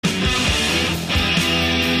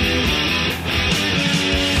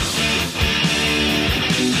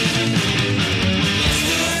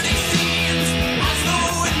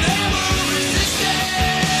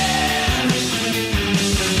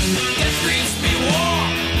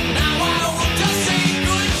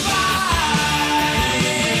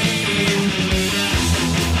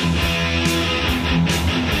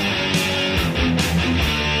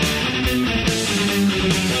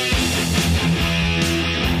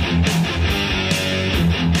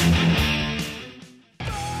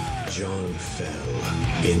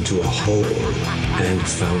into a hole and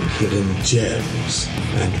found hidden gems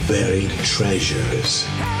and buried treasures.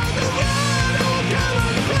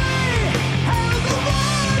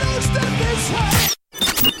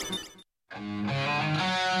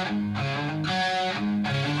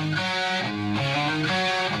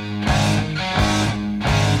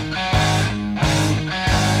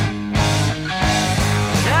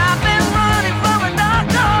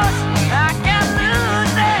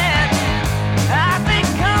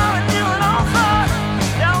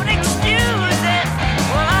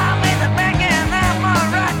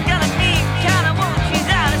 Gonna be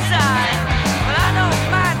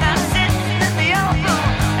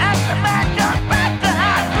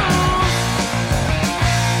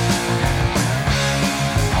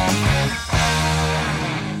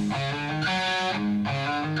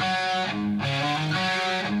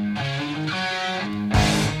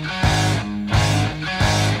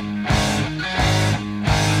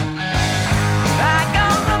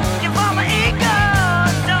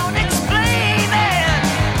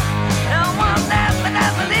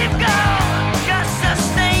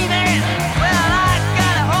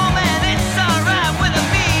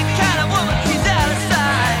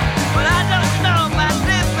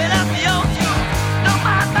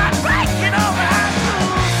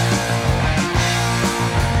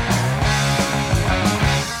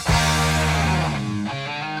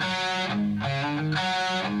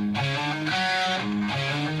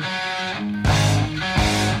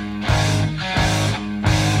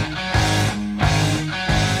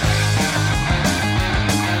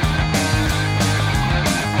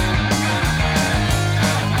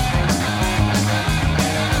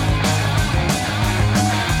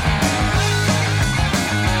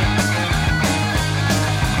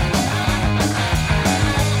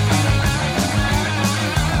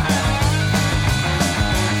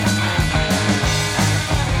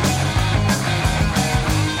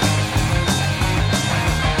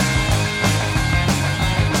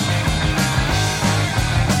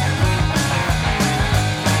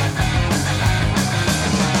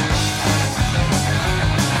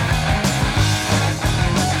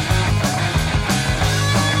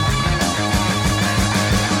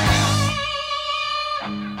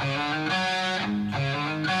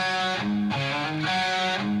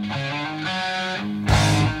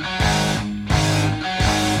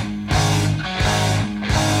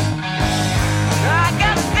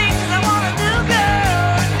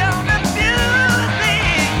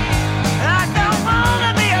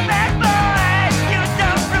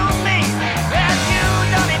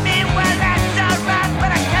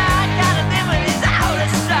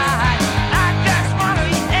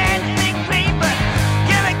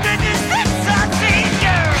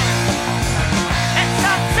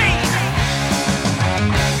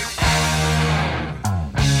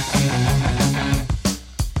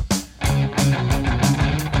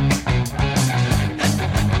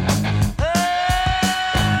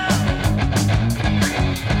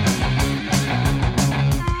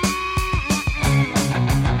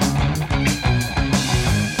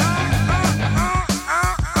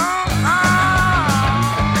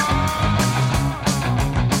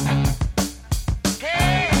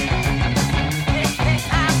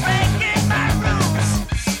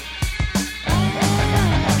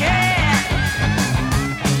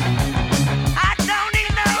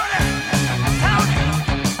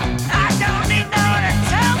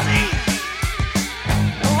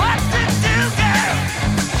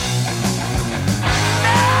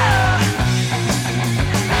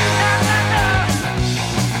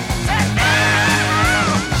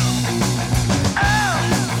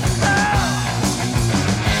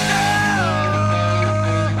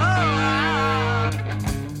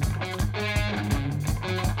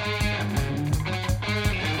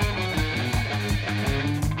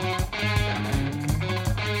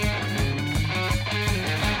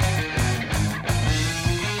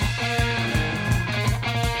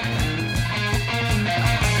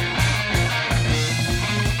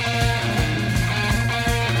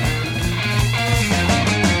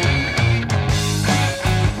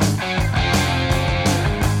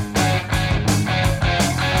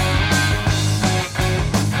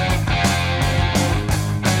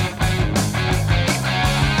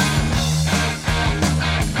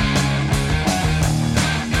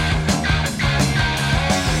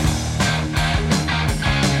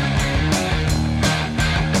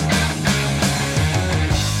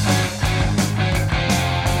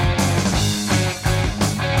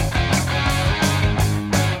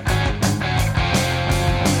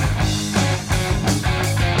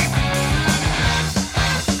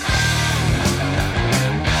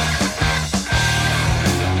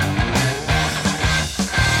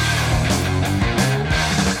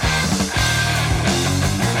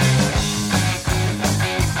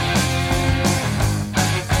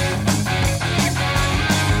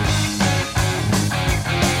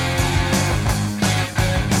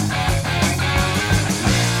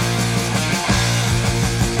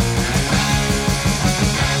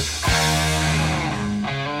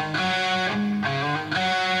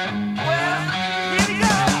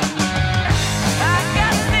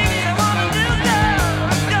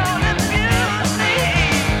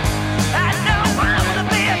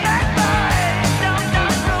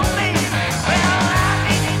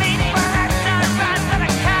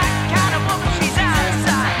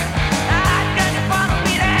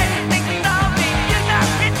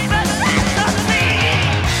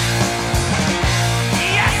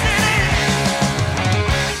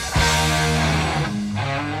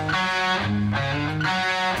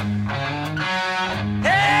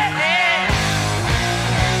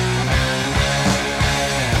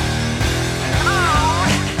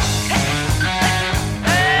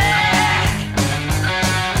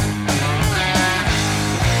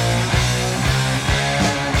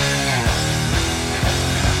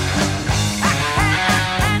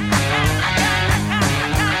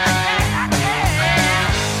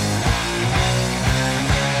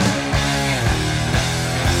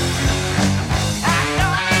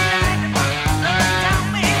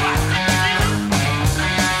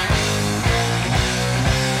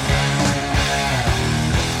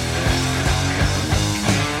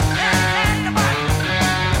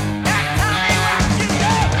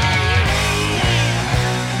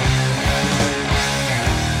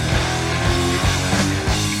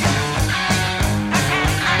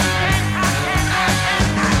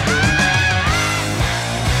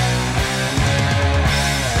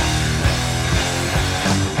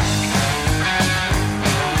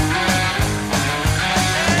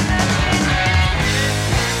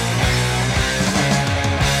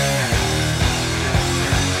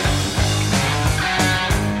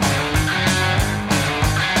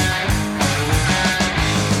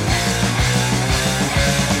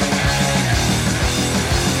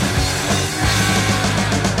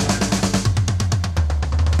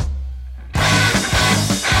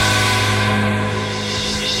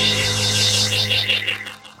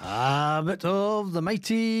A bit of the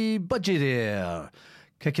mighty Budgie there.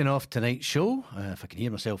 Kicking off tonight's show. If I can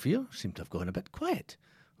hear myself here, seem to have gone a bit quiet.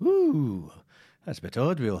 Ooh, that's a bit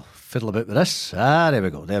odd. We'll fiddle about with this. There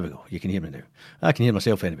we go. You can hear me now. I can hear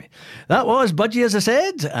myself anyway. That was Budgie, as I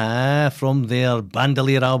said, from their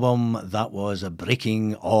Bandolier album. That was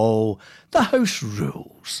Breaking All the House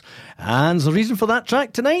Rules. And there's a reason for that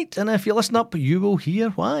track tonight, and if you listen up, you will hear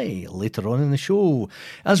why later on in the show,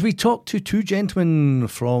 as we talk to two gentlemen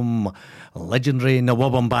from legendary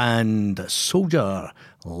Nawabum band Soldier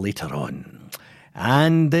later on.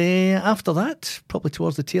 And after that, probably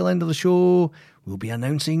towards the tail end of the show, we'll be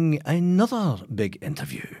announcing another big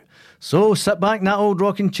interview. So sit back in that old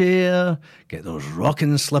rocking chair, get those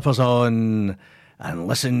rocking slippers on, and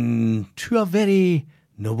listen to a very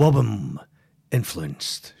Nawabum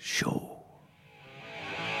influenced show.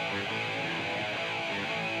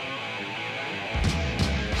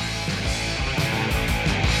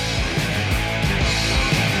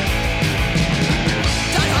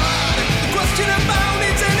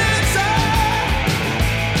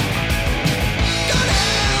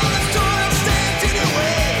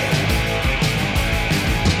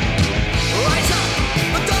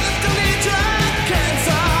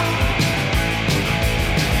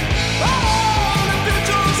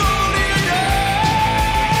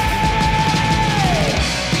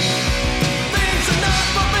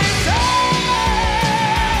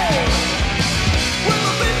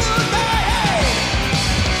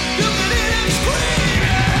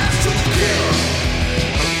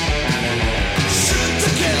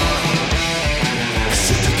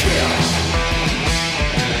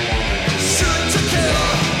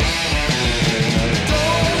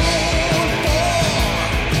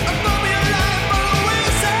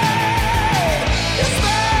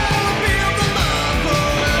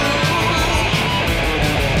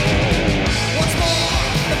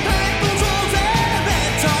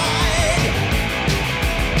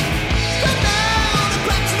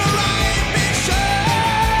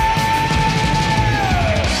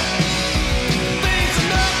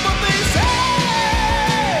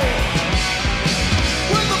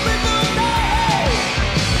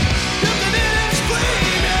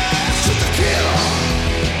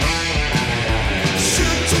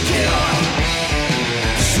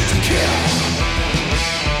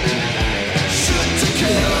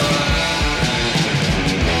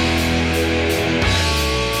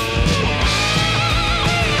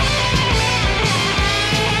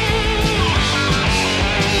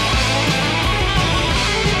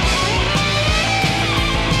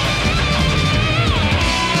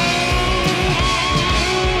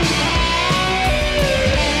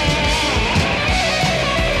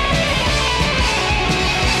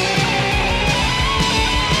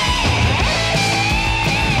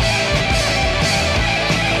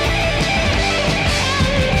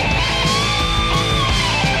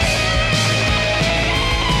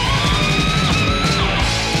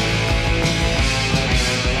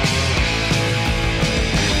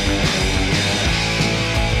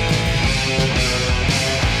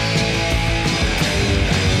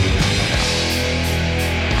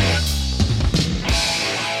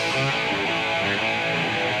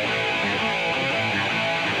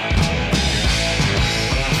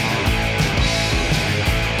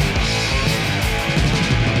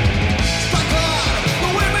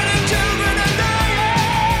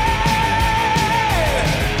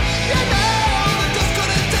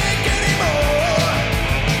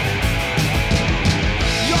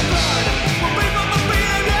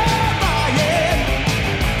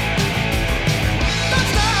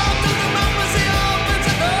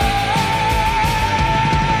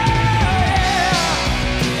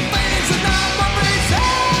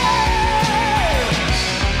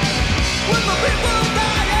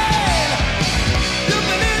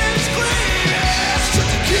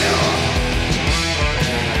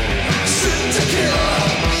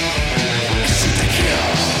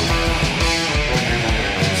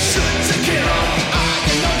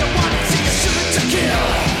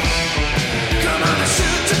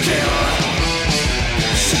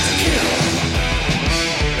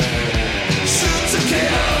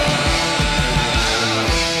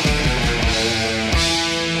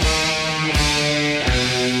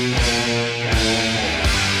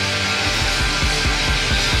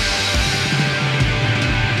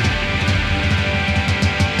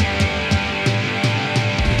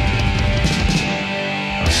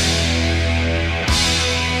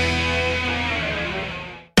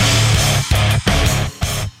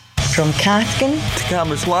 From Cathkin to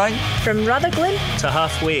Cambuslang, from Rutherglen to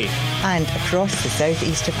halfway, and across the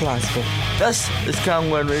southeast of Glasgow. This is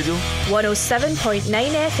Camglen Radio 107.9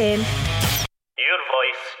 FM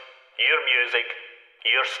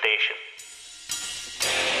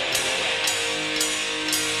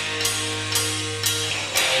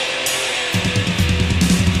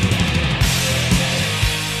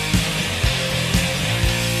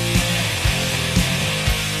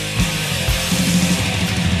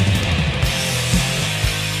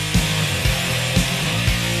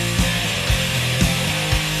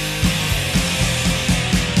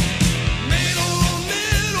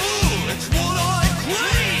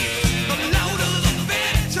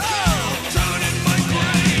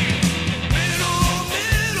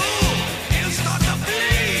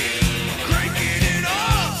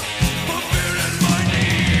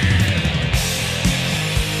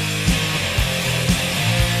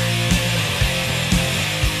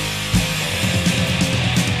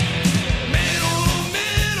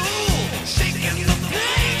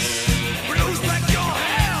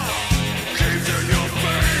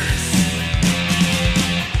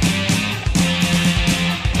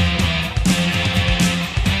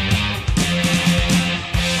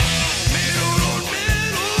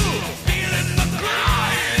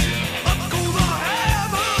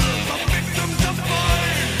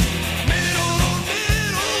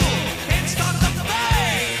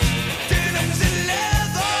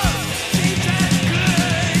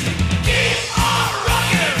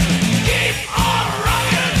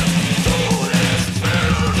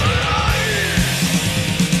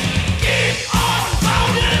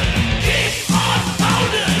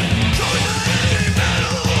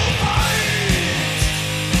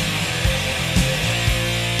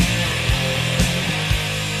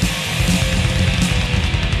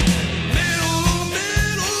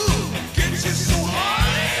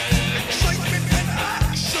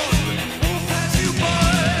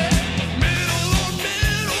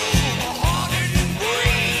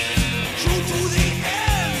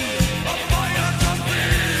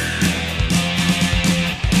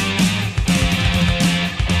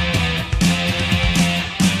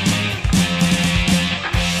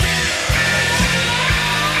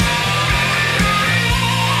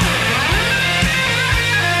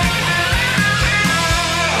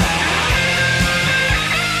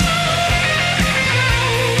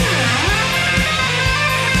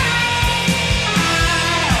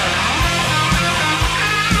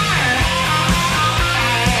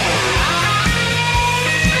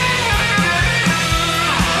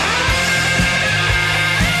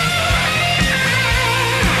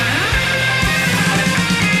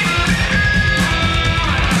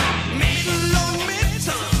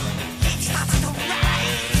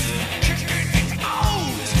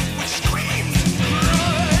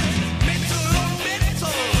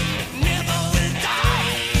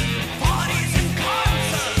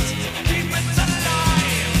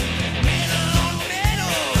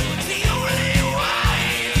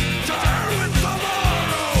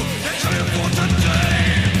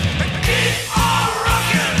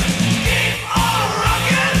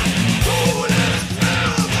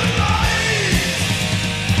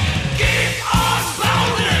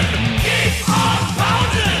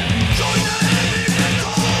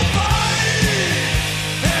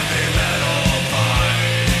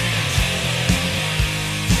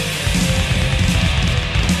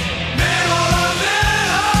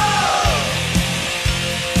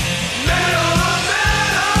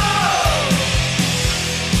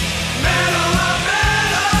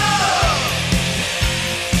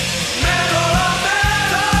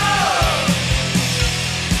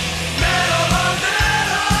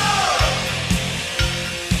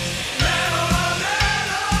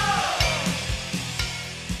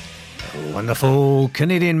Wonderful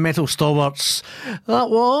Canadian metal stalwarts. That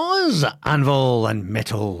was Anvil and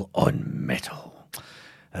Metal on Metal.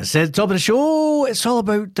 As I said, top of the show, it's all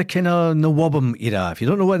about the kind of Nawabum era. If you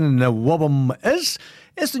don't know what a Nawabum is,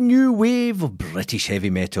 it's the new wave of British heavy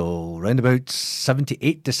metal, around about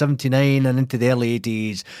 78 to 79 and into the early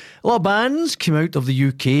 80s. A lot of bands came out of the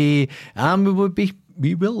UK, and we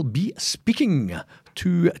will be speaking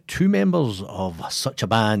to two members of such a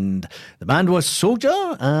band. The band was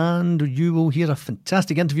Soldier, and you will hear a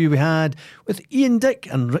fantastic interview we had with Ian Dick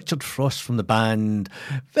and Richard Frost from the band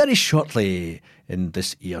very shortly in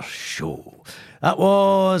this year's show. That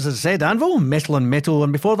was, as I said, Anvil, Metal on Metal,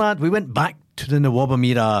 and before that we went back to the Nawabum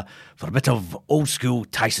era for a bit of old school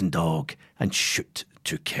Tyson Dog and Shoot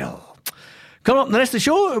to Kill. Coming up in the rest of the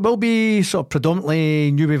show, it will be sort of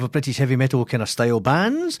predominantly new wave of British heavy metal kind of style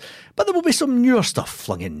bands, but there will be some newer stuff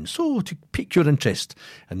flung in, so to pique your interest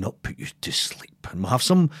and not put you to sleep. And we'll have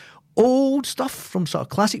some old stuff from sort of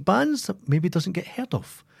classic bands that maybe doesn't get heard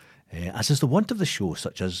of, as is the want of the show,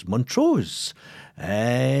 such as Montrose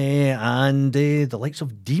and the likes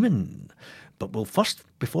of Demon. But we'll first,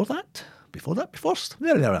 before that,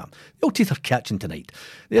 there we are. The old teeth are catching tonight.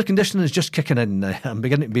 The air conditioning is just kicking in. I'm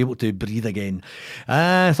beginning to be able to breathe again.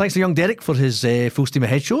 Thanks to young Derek for his full steam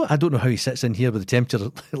ahead show. I don't know how he sits in here with the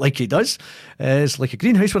temperature like he does. It's like a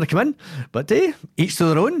greenhouse when I come in. But each to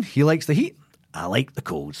their own. He likes the heat. I like the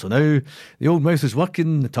cold. So now the old mouth is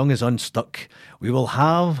working, the tongue is unstuck. We will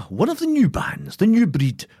have one of the new bands, the new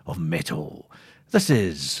breed of metal. This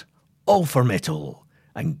is All for Metal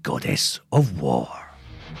and Goddess of War.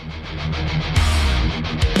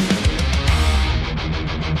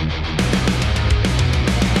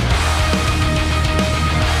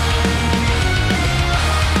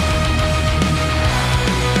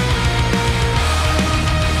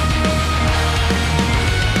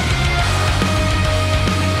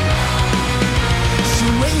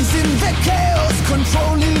 In the chaos,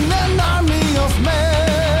 controlling an army of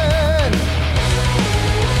men.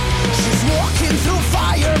 She's walking through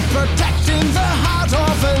fire, protecting the heart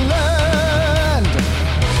of a land.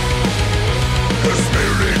 Her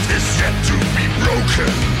spirit is yet to be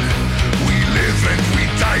broken. We live and we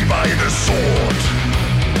die by the sword.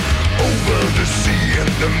 Over the sea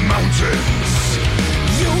and the mountains,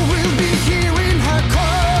 you will be hearing her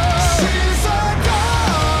call. She's a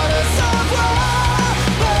goddess of war.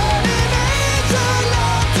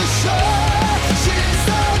 Show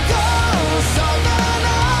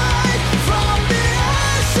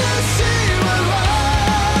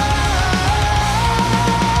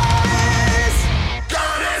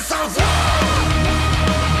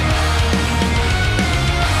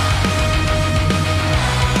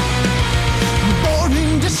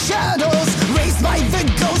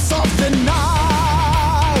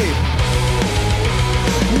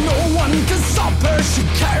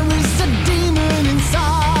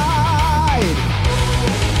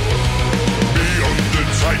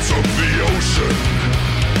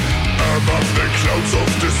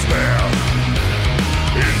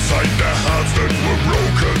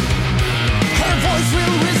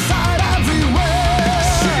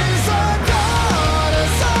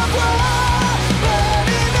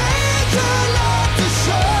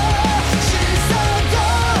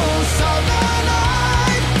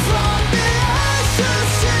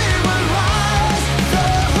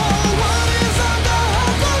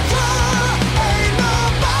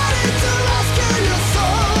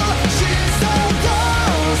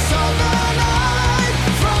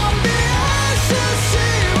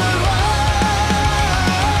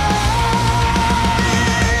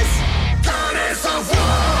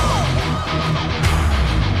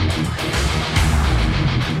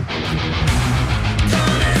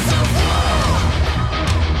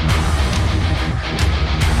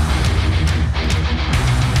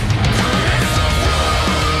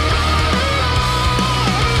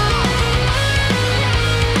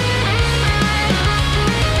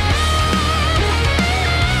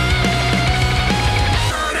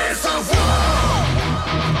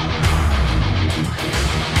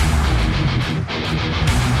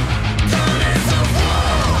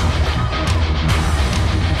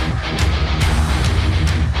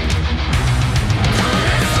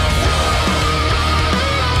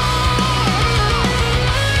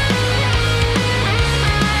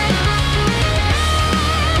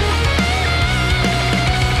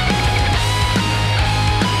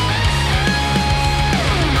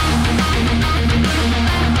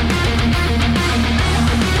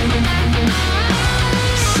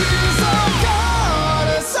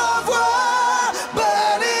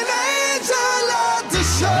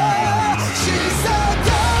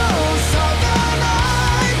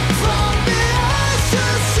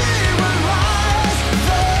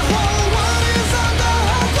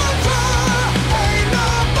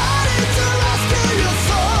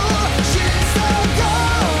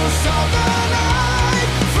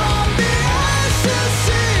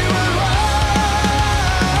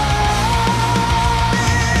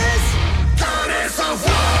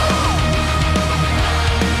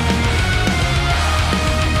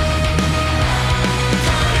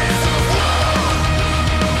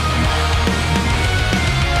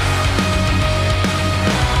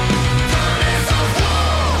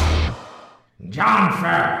John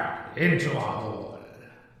fell into a hole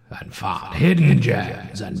and found hidden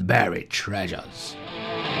gems and buried treasures.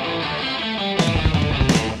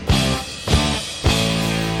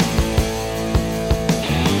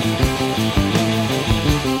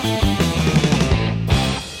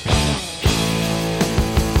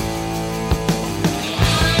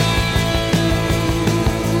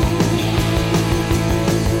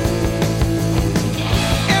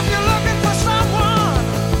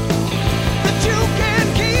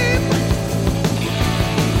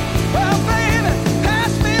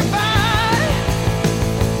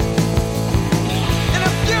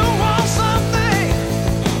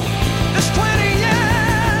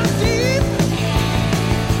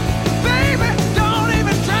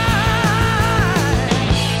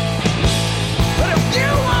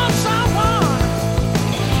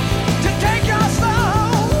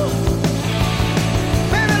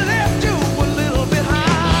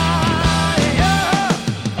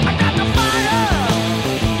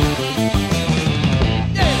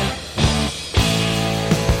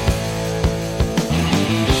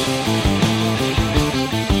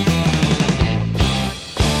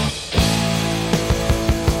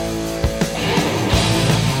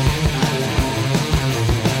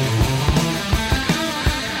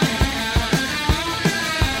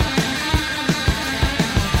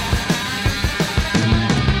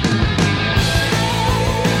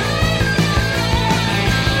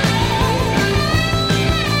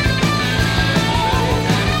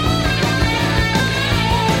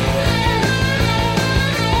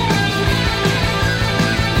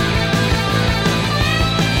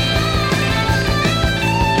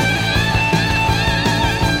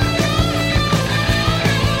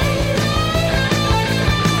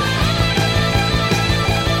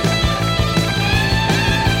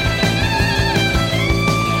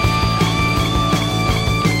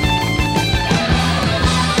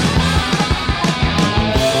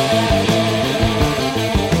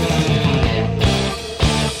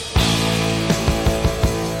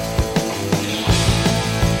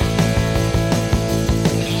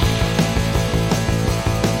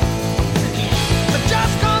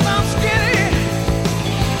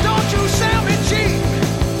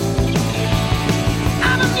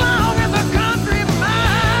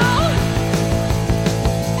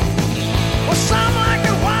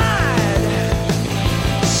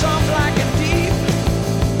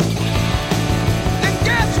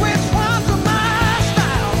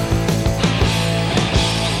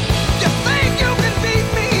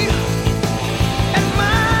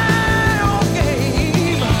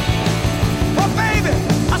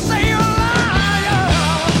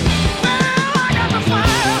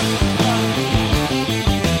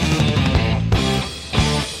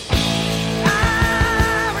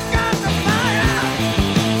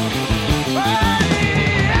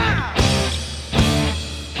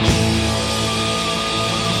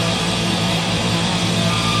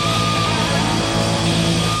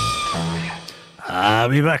 A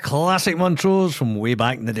wee bit of classic Montrose from way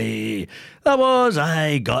back in the day. That was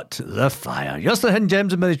I Got the Fire. You're the Hidden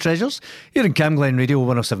Gems and Buried Treasures here in Camglen Radio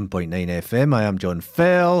 107.9 FM. I am John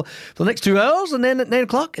Fell. For the next 2 hours, and then at 9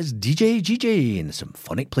 o'clock is DJ GJ in the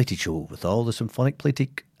Symphonic Plated Show with all the symphonic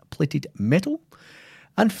plated metal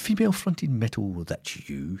and female-fronted metal that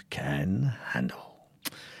you can handle.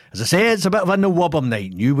 As I say, it's a bit of a no-wobbum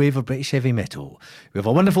night, new wave of British heavy metal. We have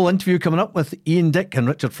a wonderful interview coming up with Ian Dick and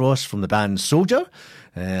Richard Frost from the band Soldier,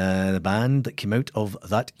 the band that came out of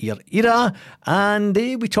that era, and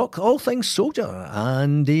we talk all things Soldier,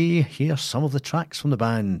 and hear some of the tracks from the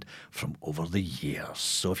band from over the years.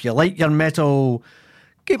 So if you like your metal,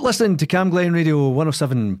 keep listening to Camglen Radio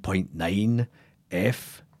 107.9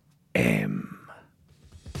 FM.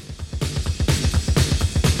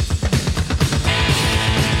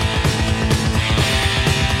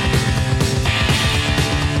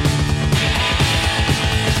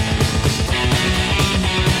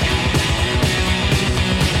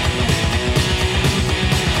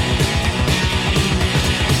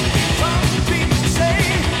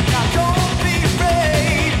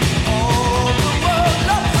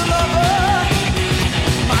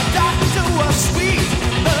 Sweet,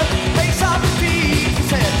 the face of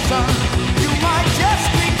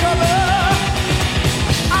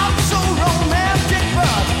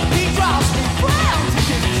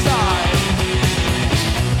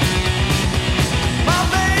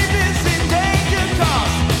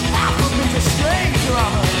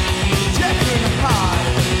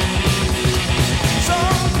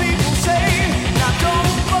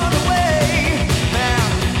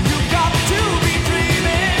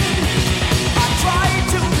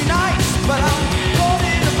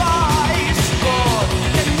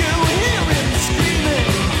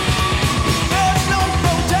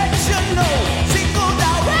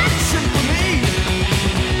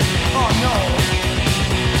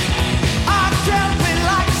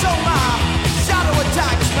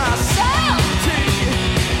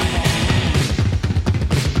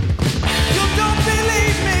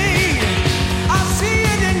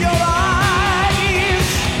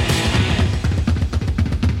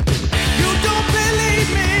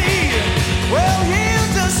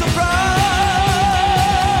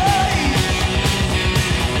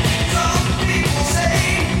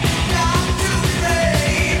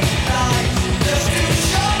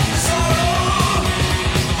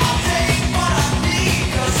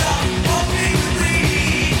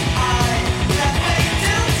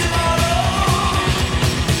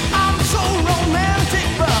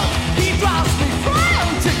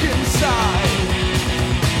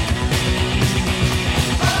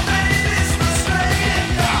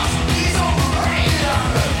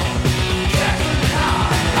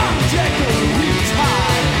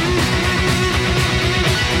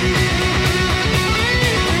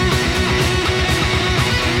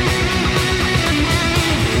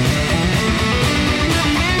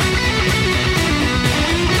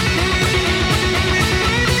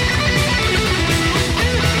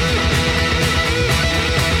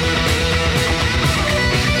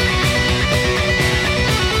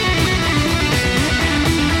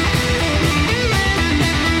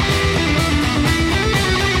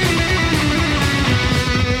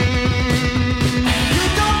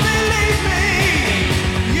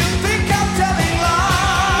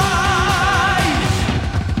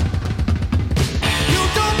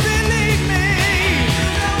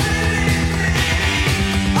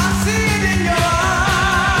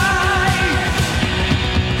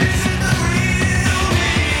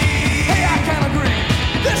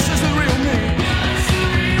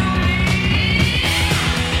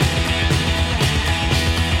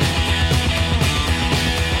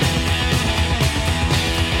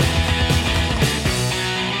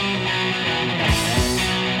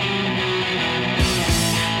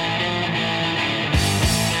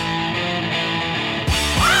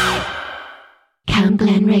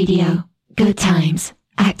Radio. Good times.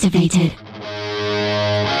 Activated.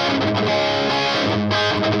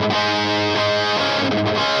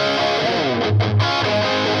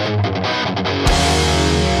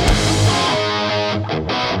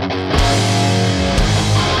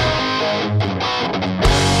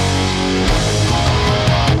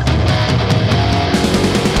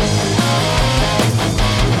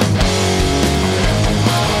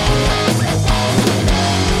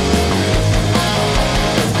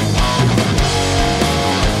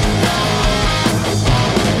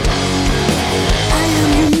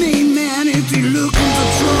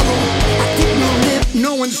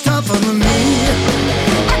 Tougher than me.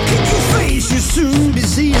 I kick your face, you'll soon be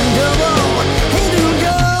seeing double. Hey little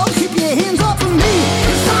girl, keep your hands off of me,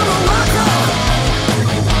 'cause I'm a rocker.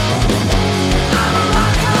 I'm a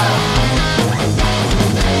rocker.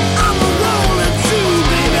 I'm a roller too,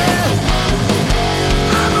 baby.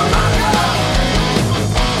 I'm a rocker.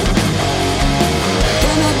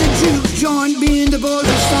 Down at the juke joint, me and the boys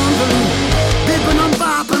are stomping, bipping and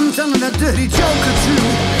bopping, telling a dirty joke or two.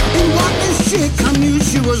 And what this chick, I knew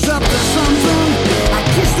she was up to something. I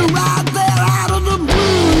kissed her right there out of the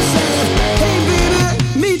blue and said, hey baby,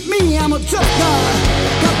 meet me, I'm a tough guy.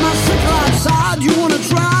 Got my sickle outside, you wanna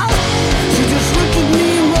try? She just looked at me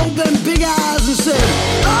and rolled them big eyes and said,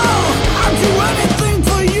 oh, I'll do anything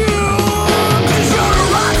for you, 'cause you're a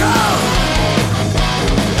rocker.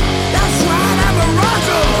 That's right, I'm a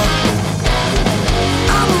rocker.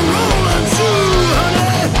 I'm a roller too,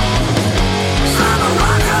 honey. I'm a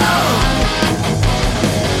rocker.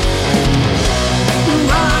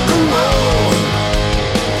 Rock and roll.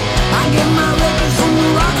 I get my records from the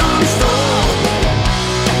rock on store.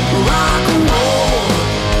 Rock and roll.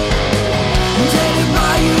 Tell you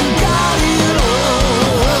why you got it all.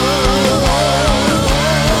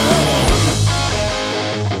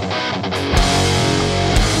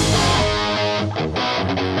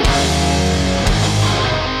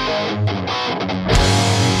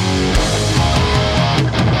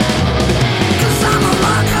 Cause I'm a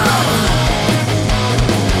rocker.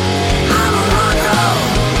 I'm a rocker.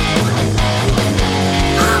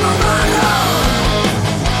 I'm a rocker.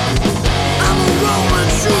 I'm a roller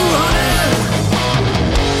too, honey.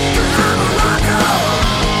 'Cause I'm a rocker.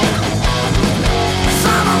 'Cause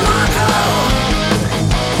I'm a rocker.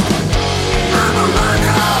 I'm a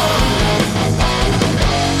rocker.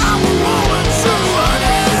 I'm a roller too,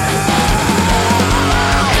 honey.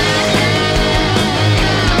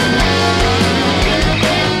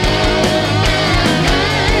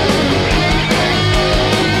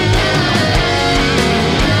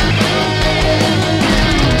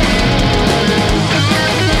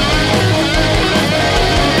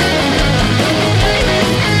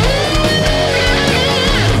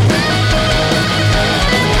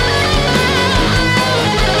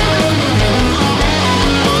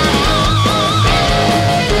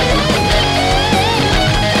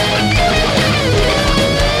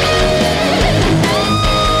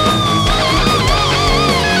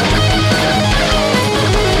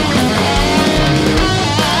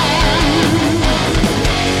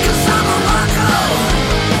 Cause I'm a rocker.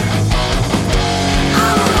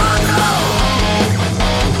 I'm a rocker.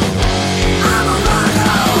 I'm a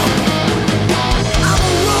rocker. I'm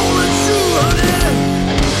a roller too, honey.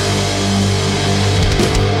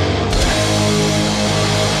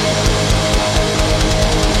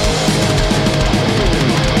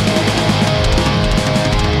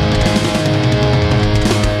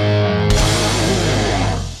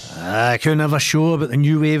 I couldn't have a show about the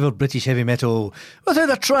new wave of British heavy metal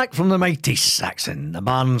without a track from the mighty Saxon, the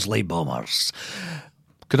Barnsley Bombers.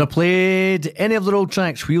 Could have played any of their old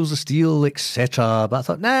tracks, Wheels of Steel, etc. But I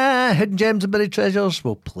thought, nah, Hidden Gems and Buried Treasures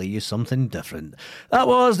will play you something different. That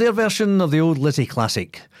was their version of the old Lizzie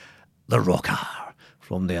classic, The Rocker,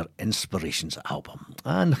 from their Inspirations album.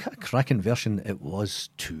 And a cracking version it was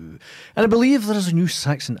too. And I believe there is a new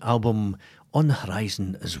Saxon album on the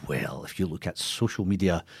horizon as well, if you look at social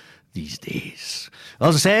media these days.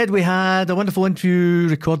 As I said, we had a wonderful interview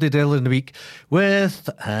recorded earlier in the week with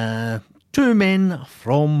two men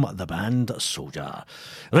from the band Soldier.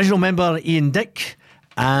 Original member Ian Dick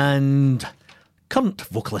and current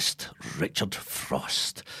vocalist Richard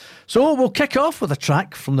Frost. So we'll kick off with a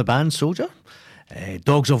track from the band Soldier,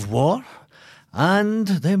 Dogs of War, and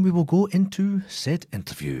then we will go into said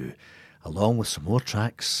interview along with some more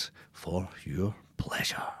tracks for your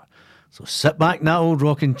pleasure. So sit back in that old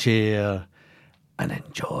rocking chair and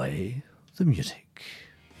enjoy the music.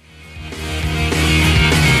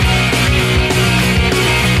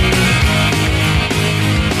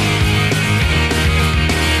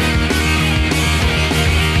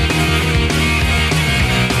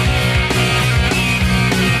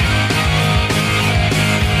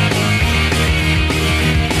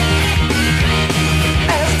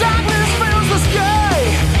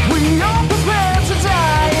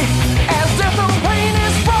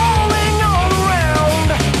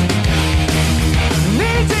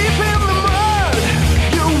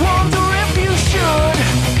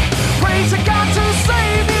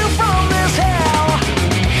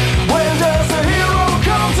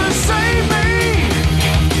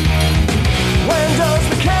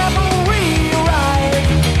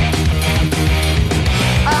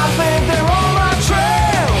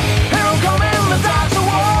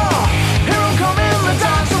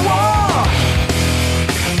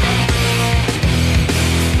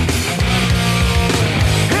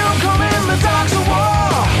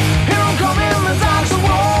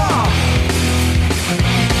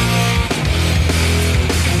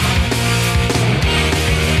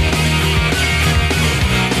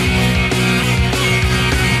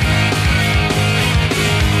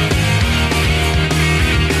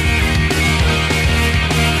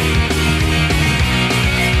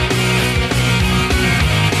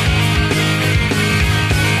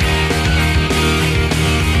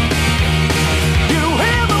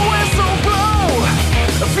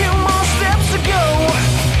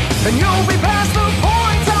 and you'll be past the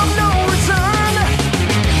point of no return.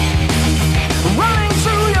 Running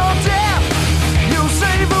to your death, you'll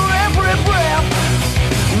savor every breath,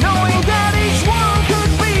 knowing that each one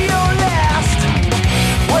could be your last.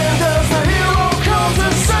 When does the hero come to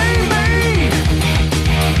save me?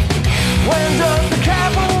 When does the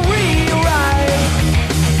cavalry arrive?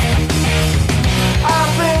 I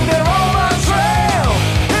think they're on my trail.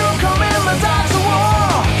 Here come in the dogs of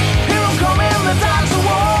war. Here come in the dogs of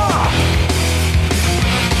war.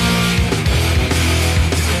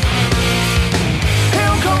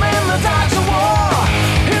 Here come in the dogs of war.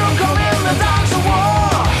 Here come in the dogs of war. The dogs of war.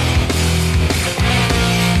 The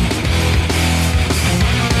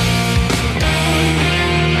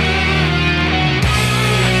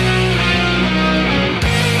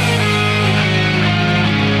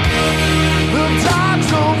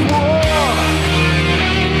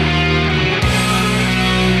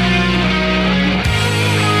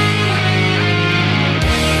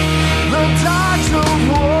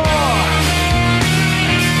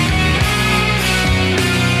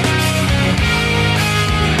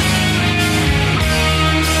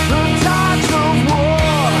dogs of war.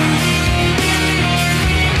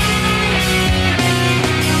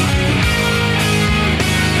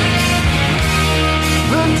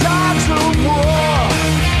 The dogs of war. The dogs of war.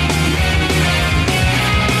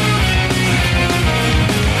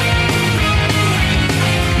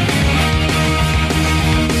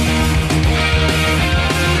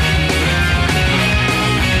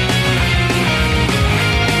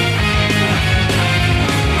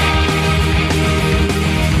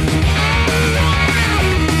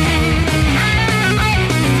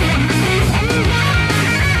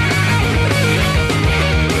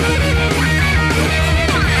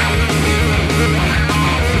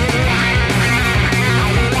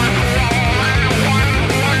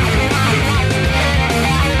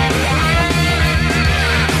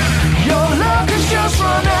 Your luck has just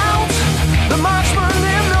run out. The marksman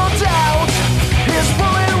in no doubt. His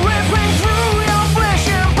bullet ripping through your flesh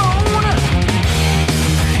and bone.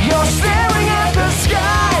 You're staring at the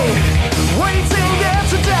sky, waiting there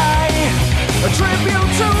to die. A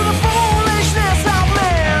tribute to the foolishness of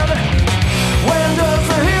man. When does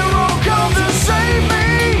the hero come to save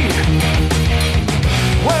me?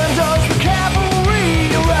 When does the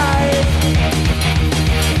cavalry arrive?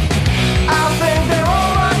 I think they're on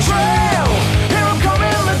my trail. Here come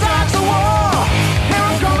in the dogs of war.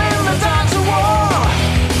 Here come in the dogs of war.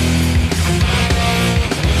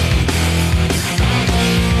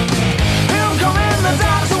 Here come in the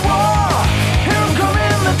dogs of war. Here come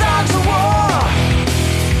in the dogs of war.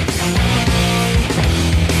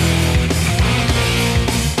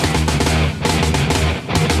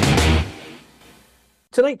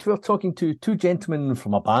 Tonight we're talking to two gentlemen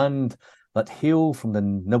from a band that hail from the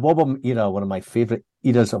Nawabum era, one of my favourite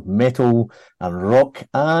eras of metal and rock,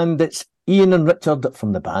 and it's Ian and Richard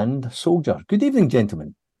from the band Soldier. Good evening,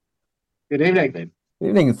 gentlemen. Good evening. Good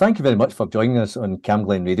evening. Thank you very much for joining us on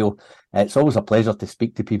Camglen Radio. It's always a pleasure to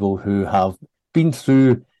speak to people who have been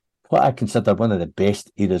through what I consider one of the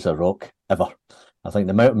best eras of rock ever. I think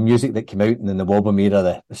the amount of music that came out in the Nawabum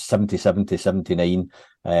era, the 77 to 79,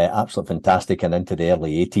 absolutely fantastic, and into the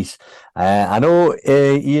early 80s. I know,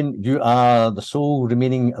 Ian, you are the sole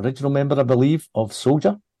remaining original member, I believe, of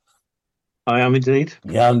Soldier. I am indeed.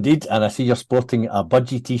 Yeah, indeed. And I see you're sporting a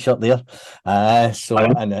Budgie t-shirt there.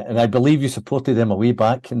 And I believe you supported them a way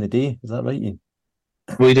back in the day. Is that right, Ian?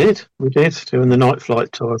 We did during the Night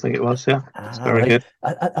Flight tour, I think it was. Yeah, it's very good.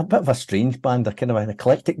 A bit of a strange band, a kind of an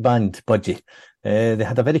eclectic band, Budgie. They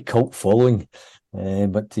had a very cult following,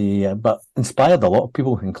 but inspired a lot of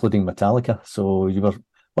people, including Metallica. So you were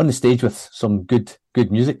on the stage with some good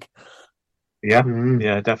music. Yeah,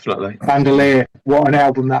 yeah, definitely. Bandolier, what an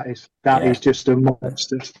album that is! That is just a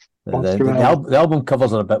monster. The album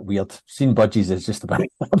covers are a bit weird. Seeing Budgies is just a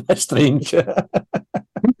bit strange.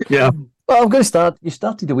 Yeah. Well, I'm going to start. You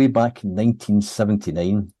started away back in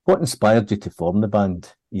 1979. What inspired you to form the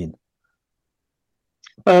band, Ian?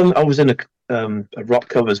 I was in a rock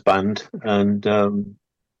covers band, and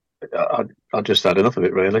I just had enough of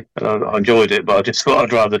it, really. I enjoyed it, but I just thought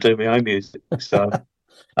I'd rather do my own music. So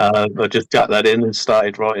I just jacked that in and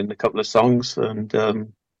started writing a couple of songs, and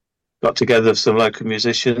got together with some local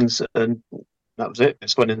musicians, and that was it.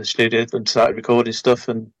 Just went in the studio and started recording stuff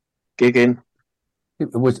and gigging.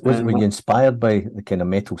 Were you inspired by the kind of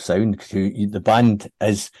metal sound? Because the band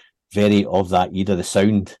is very of that era. The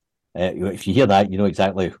sound, if you hear that, you know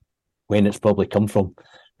exactly when it's probably come from.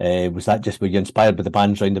 Was that just, were you inspired by the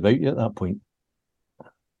bands round about you at that point?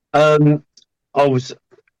 I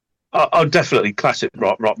definitely classic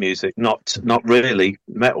rock music, not really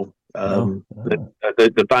metal.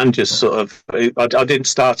 The band just sort of. I didn't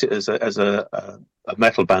start it as a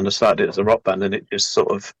metal band. I started it as a rock band, and it just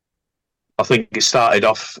sort of. I think it started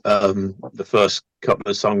off the first couple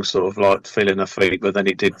of songs sort of like feeling our feet, but then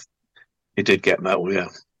it did get metal, yeah.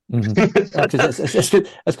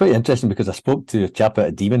 Mm-hmm. It's quite interesting because I spoke to a chap out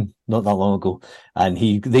of Demon not that long ago, and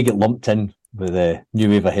they get lumped in with the new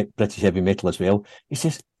wave of British heavy metal as well. He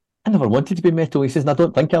says, I never wanted to be metal. He says, and I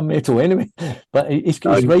don't think I'm metal anyway. But he's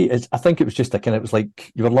right. I think it was just it was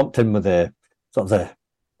like you were lumped in with the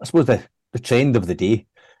trend of the day.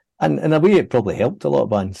 And in a way, it probably helped a lot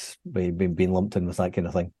of bands by being lumped in with that kind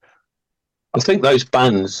of thing. I think those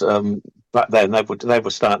bands back then they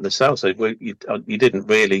were starting to sell, so you didn't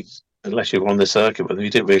really, unless you were on the circuit with them,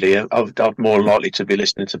 you didn't really. I'm more likely to be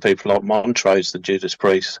listening to people like Montrose than Judas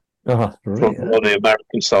Priest, right, from the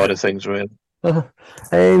American side of things, really.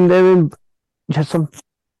 And you had some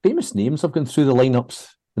famous names I've gone through the lineups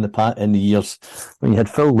in the years. When you had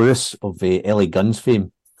Phil Lewis of LA Guns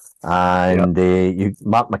fame. And you,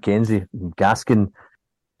 Mark McKenzie, Gaskin.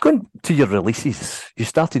 Going to your releases, you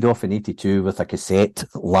started off in '82 with a cassette,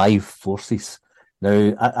 Live Forces.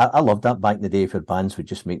 Now, I loved that back in the day where bands would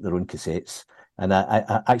just make their own cassettes. And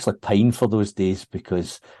I actually pine for those days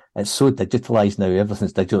because it's so digitalised now,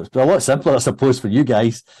 everything's digital. It's a lot simpler, I suppose, for you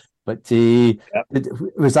guys. But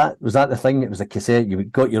was that the thing? It was a cassette, you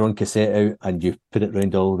got your own cassette out and you put it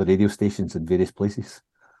around all the radio stations in various places?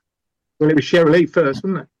 Well, it was Cheryl Lee first,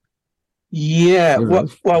 wasn't it? Yeah, well,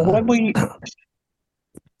 when we,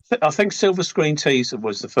 I think Silver Screen Teaser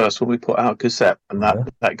was the first one we put out cassette, and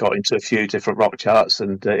that got into a few different rock charts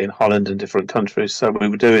and in Holland and different countries. So we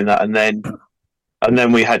were doing that, and then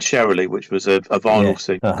we had Cheryl Lee, which was a vinyl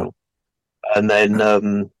single, and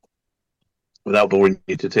then without boring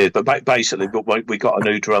you to tears, but basically we got a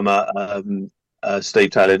new drummer,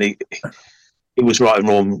 Steve Taylor, and he was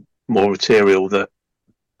writing more material that.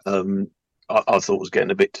 I thought was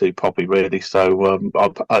getting a bit too poppy, really. So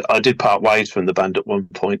I did part ways from the band at one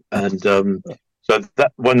point, and so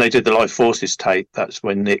that when they did the Live Forces tape, that's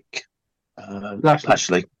when Nick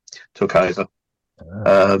Lashley took over,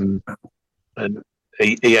 and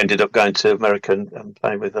he ended up going to America and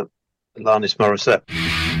playing with Alanis Morissette.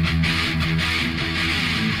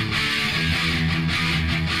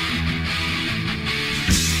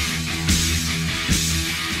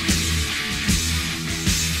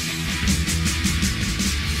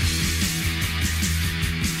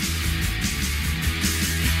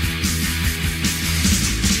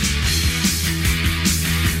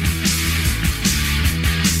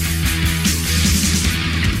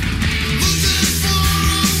 Looking for a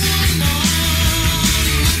woman,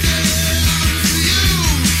 looking for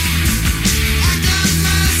you.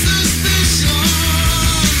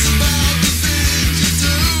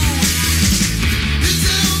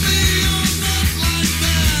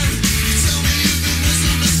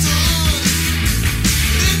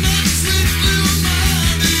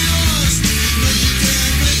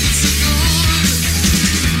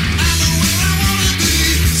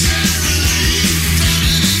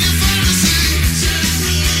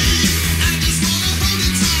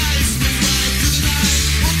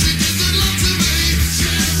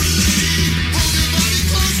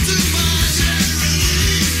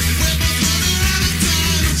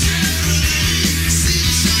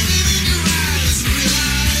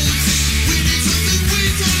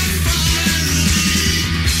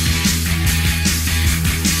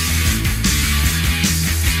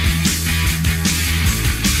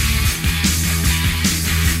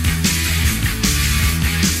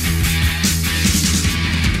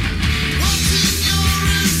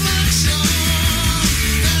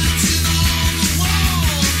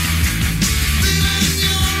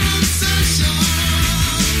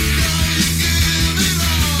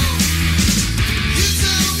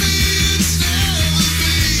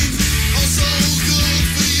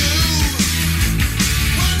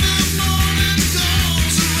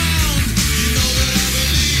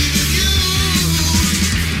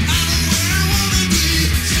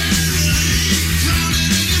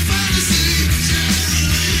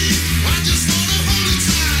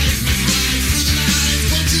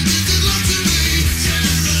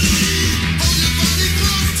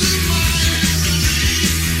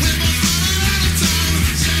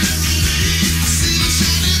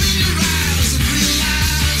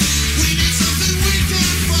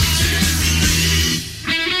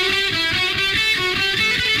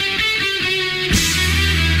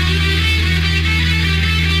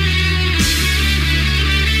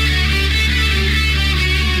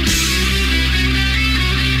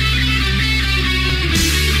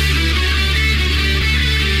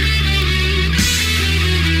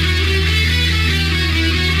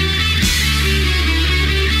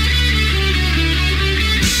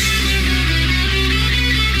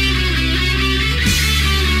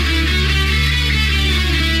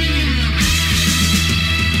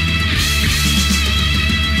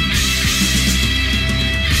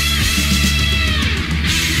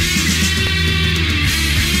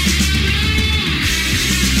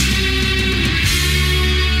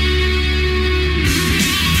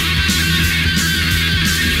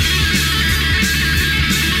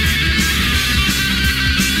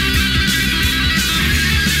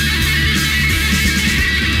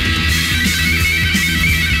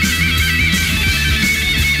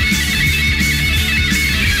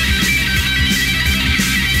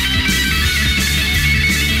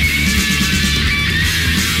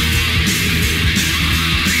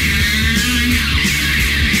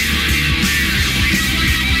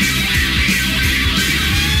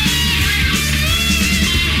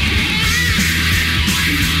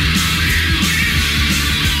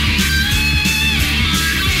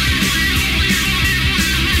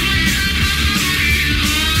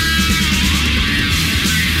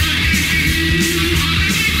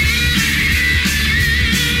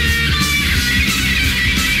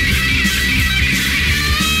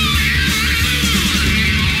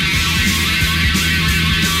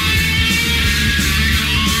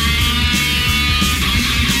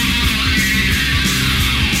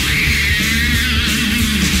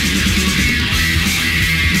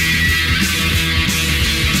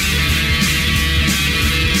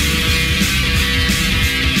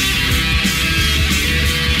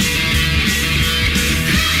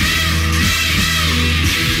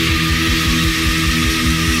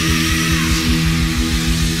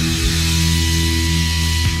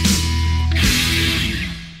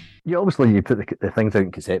 obviously you put the things out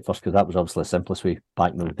in cassette first because that was obviously the simplest way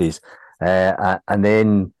back in those days. And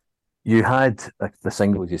then you had the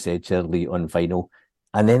singles you said, Shirley, on vinyl,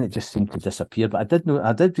 and then it just seemed to disappear. But I did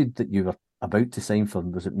read that you were about to sign for,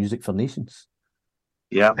 was it Music for Nations?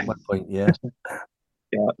 Yeah. At one point, yeah.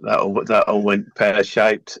 Yeah, that all went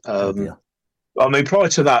pear-shaped. I mean, prior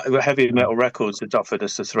to that, Heavy Metal Records had offered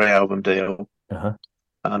us a 3-album deal. Uh-huh.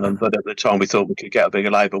 But at the time, we thought we could get a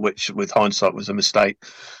bigger label, which, with hindsight, was a mistake.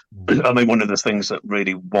 I mean, one of the things that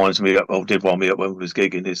really winds me up, or did wind me up when we was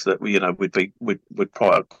gigging, is that we'd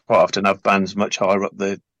quite often have bands much higher up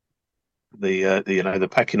the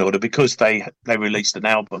pecking order because they released an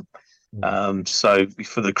album. So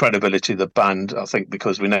for the credibility of the band, I think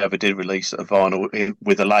because we never did release a vinyl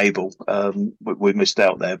with a label, we missed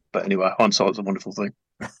out there. But anyway, hindsight's a wonderful thing.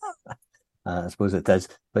 I suppose it is.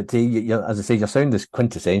 But as I say, your sound is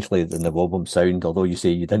quintessentially the Wobblum sound, although you say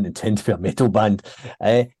you didn't intend to be a metal band.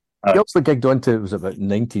 You also gigged on to, it was about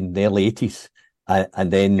the early 80s,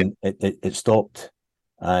 and then it stopped,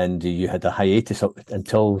 and you had a hiatus up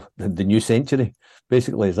until the new century,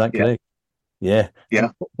 basically. Is that correct? Yeah.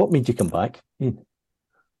 What made you come back, Ian?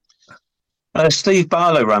 Steve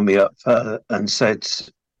Barlow rang me up and said,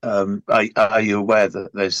 are you aware that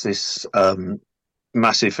there's this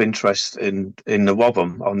massive interest in the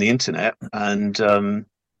Wobblum on the internet and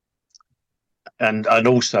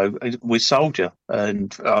also with Soldier?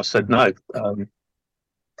 And I said no.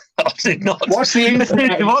 I did not. What's the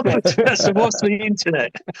internet? What's the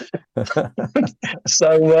internet?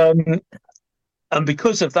 So and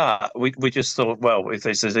because of that, we just thought, well, if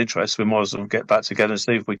there's interest, we might as well get back together and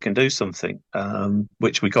see if we can do something.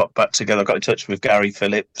 Which we got back together. I got in touch with Gary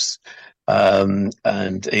Phillips and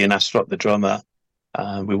Ian Astrop, the drummer.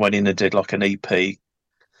 We went in and did like an EP,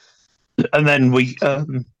 and then we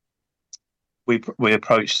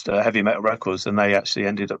approached Heavy Metal Records, and they actually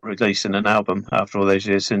ended up releasing an album after all those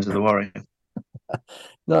years, Sins of the Warrior.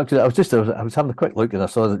 No, because I was having a quick look, and I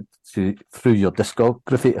saw that through your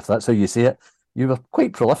discography, if that's how you say it, you were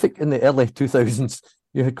quite prolific in the early 2000s.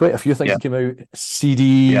 You had quite a few things came out: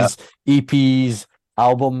 CDs, EPs,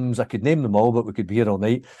 albums. I could name them all, but we could be here all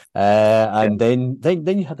night. And then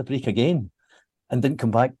you had a break again, and didn't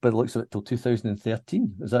come back by the looks of it till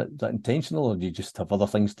 2013. Is that intentional, or do you just have other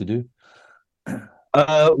things to do?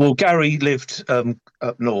 Well, Gary lived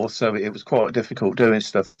up north, so it was quite difficult doing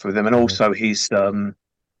stuff with him, and also his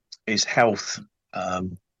health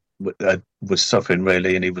was suffering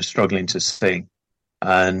really, and he was struggling to sing,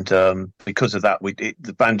 and because of that,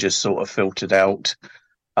 the band just sort of filtered out.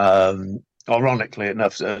 Ironically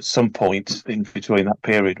enough, at some point in between that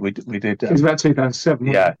period, we did. It was about 2007.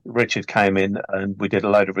 Yeah, Richard came in and we did a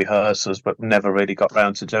load of rehearsals, but never really got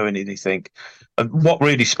round to doing anything. And what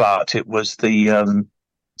really sparked it was the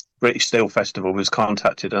British Steel Festival was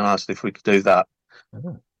contacted and asked if we could do that.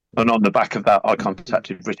 Oh. And on the back of that, I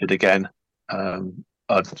contacted Richard again.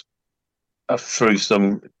 Through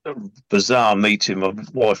some bizarre meeting, my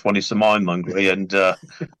wife wanted some ironmongery, and I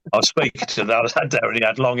was speaking to that. I had there, and he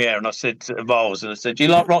had long hair, and I said to Miles, and I said, "Do you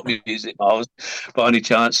like rock music, Miles, by any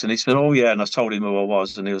chance?" And he said, "Oh yeah." And I told him who I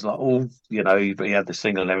was, and he was like, "Oh, you know," he had the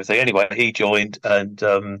single and everything. Anyway, he joined, and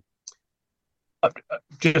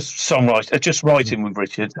just writing with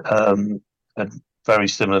Richard, and very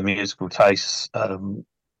similar musical tastes.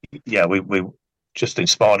 We just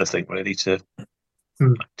inspired, I think, really to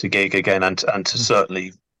gig again, and to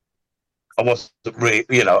certainly, I wasn't really,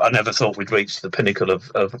 I never thought we'd reach the pinnacle of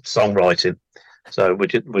songwriting, so we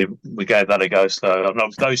gave that a go. So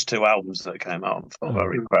those 2 albums that came out, I'm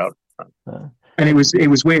very proud. And it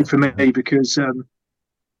was weird for me because,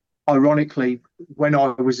 ironically, when I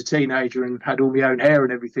was a teenager and had all my own hair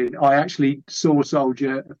and everything, I actually saw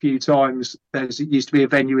Soldier a few times. There used to be a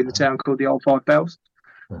venue in the town called the Old Five Bells.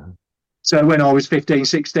 So when I was 15,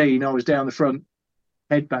 16, I was down the front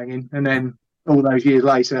headbanging, and then all those years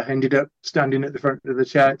later ended up standing at the front of the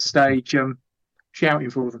stage shouting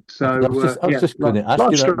for them. So I was just going to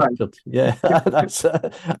ask you that, Richard. Yeah,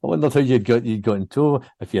 I wondered how you'd got into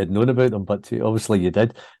if you had known about them, but obviously you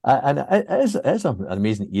did. And it is an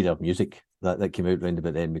amazing era of music that came out round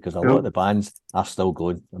about then, because a lot of the bands are still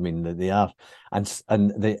going. I mean, they are, and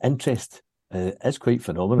the interest is quite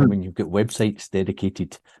phenomenal. I mean, you've got websites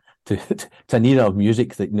dedicated to an era of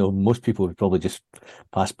music that most people would probably just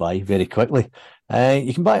pass by very quickly.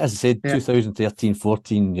 You can buy, as I said, 2013,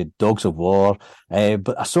 14, you had Dogs of War,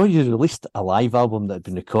 but I saw you released a live album that had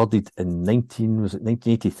been recorded in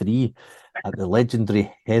 1983 at the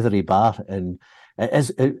legendary Heathery Bar, and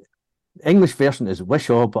English version is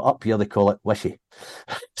Wishaw, but up here they call it Wishy.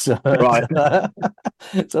 So, right.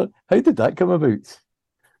 So how did that come about?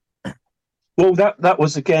 Well, that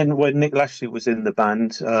was again when Nick Lashley was in the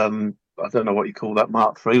band. I don't know what you call that,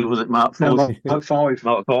 Mark III. Was it Mark IV? No, Mark 5.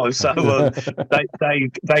 Mark V. So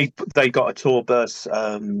they got a tour bus,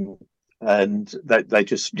 and they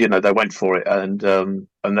just they went for it, and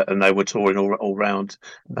they were touring all round,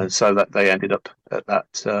 and so that they ended up at that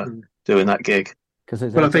doing that gig.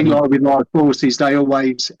 But I think like with Live Forces, they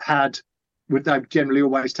generally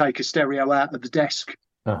always take a stereo out of the desk,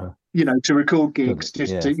 to record gigs,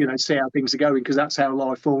 just to see how things are going, because that's how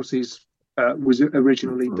Live Forces was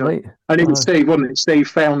originally done. Right. And it was Steve, wasn't it? Steve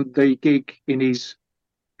found the gig in his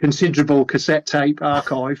considerable cassette tape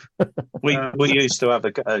archive. We used to have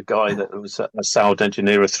a guy that was a sound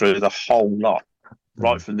engineer through the whole lot,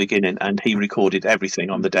 right from the beginning, and he recorded everything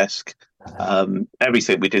on the desk,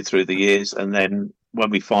 everything we did through the years. And then when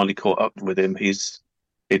we finally caught up with him, he'd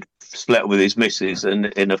split with his missus, and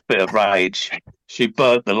in a bit of rage, she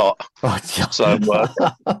burnt the lot. So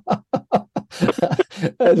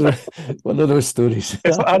one of those stories.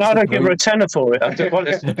 And I don't give her a tenner for it. I don't want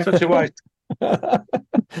it such a waste.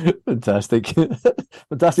 Fantastic,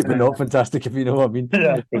 fantastic, but not fantastic, if you know what I mean.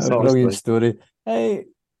 Yeah, brilliant story. Hey,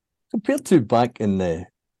 compared to back in the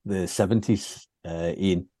 70s,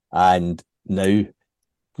 Ian, and now,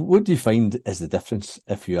 what do you find is the difference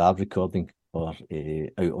if you are recording or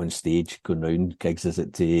out on stage going round gigs? Is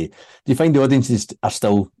it do you find the audiences are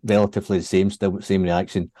still relatively the same, still same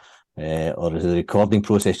reaction, or is the recording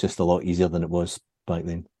process just a lot easier than it was back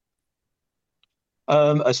then?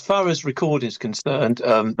 As far as recording is concerned,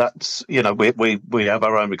 that's we have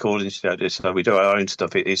our own recording studio, so we do our own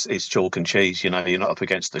stuff. It's chalk and cheese. You're not up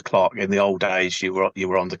against the clock. In the old days, you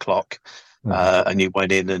were on the clock, and you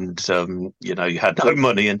went in and you had no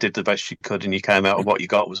money and did the best you could, and you came out of what you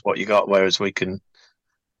got was what you got. Whereas we can.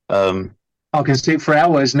 I can sit for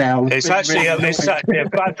hours now. It's actually a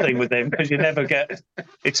bad thing with them, because you never get.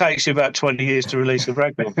 It takes you about 20 years to release a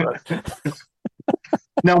record. But.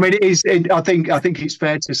 No, I mean it is. I think it's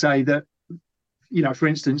fair to say that, for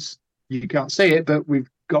instance, you can't see it, but we've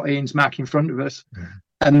got Ian's Mac in front of us,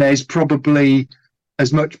 and there's probably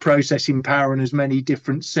as much processing power and as many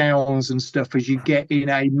different sounds and stuff as you get in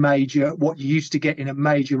what you used to get in a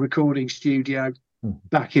major recording studio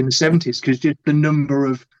back in the 70s, because just the number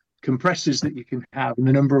of compressors that you can have and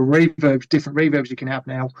the number of different reverbs you can have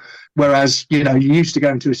now. Whereas, you used to go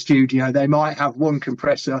into a studio, they might have one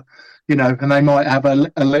compressor, and they might have a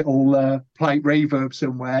little plate reverb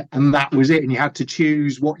somewhere, and that was it. And you had to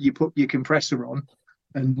choose what you put your compressor on,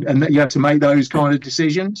 and you had to make those kind of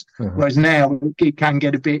decisions. Whereas now it can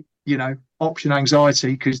get a bit, option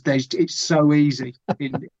anxiety, because it's so easy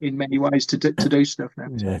in many ways to do stuff now.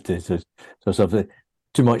 Yeah, it is. So sort of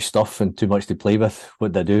too much stuff and too much to play with.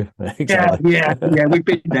 What they do? Exactly. Yeah. We've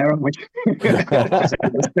been there, haven't we? We're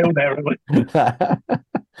still there, haven't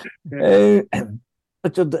we?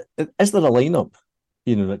 Richard, is there a lineup?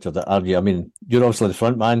 Richard, I mean, you're obviously the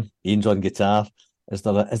front man. Ian's on guitar. Is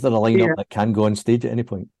there a lineup that can go on stage at any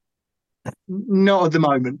point? Not at the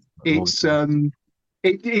moment. It's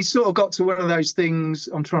it sort of got to one of those things.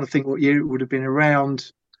 I'm trying to think what year it would have been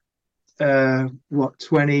around.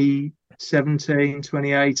 2017,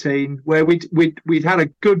 2018, where we'd had a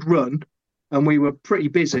good run, and we were pretty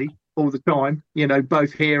busy all the time.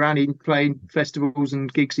 Both here and in playing festivals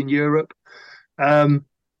and gigs in Europe.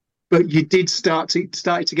 But you did start to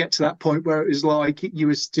get to that point where it was like you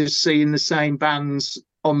was just seeing the same bands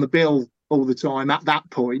on the bill all the time at that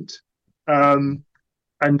point. And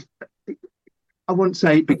I wouldn't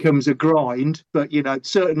say it becomes a grind, but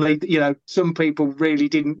certainly some people really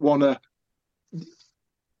didn't want to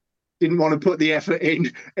put the effort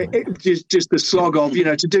in. Just the slog of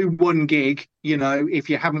to do one gig. If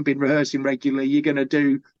you haven't been rehearsing regularly, you're going to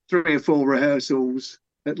do 3 or 4 rehearsals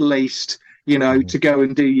at least. To go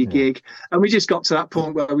and do your gig. And we just got to that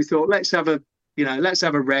point where we thought, let's have a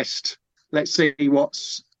rest. Let's see what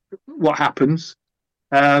happens.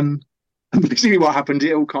 And basically what happened,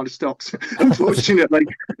 it all kind of stopped, unfortunately.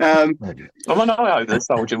 I hope the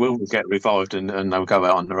Soldier will get revived and they'll go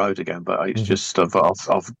out on the road again, but it's just I've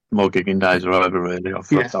my gigging days are over, really. I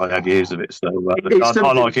had years of it, so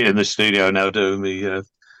I like it in the studio now doing the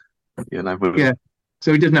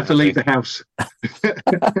so he doesn't have to leave the house.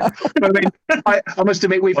 I must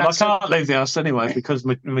admit, I can't leave the house anyway because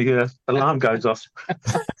my alarm goes off.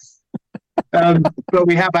 But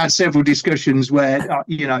we have had several discussions where, I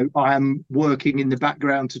am working in the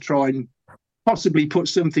background to try and possibly put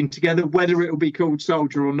something together, whether it will be called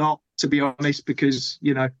Soldier or not, to be honest, because,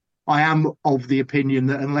 I am of the opinion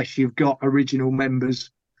that unless you've got original members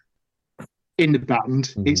in the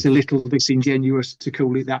band, it's a little disingenuous to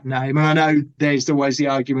call it that name. And I know there's always the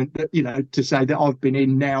argument that, to say that I've been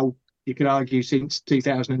in now you could argue since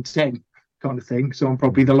 2010 kind of thing. So I'm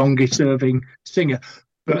probably the longest serving singer.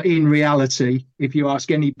 But in reality, if you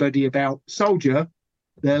ask anybody about Soldier,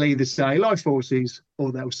 they'll either say Life Forces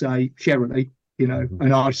or they'll say Shirley,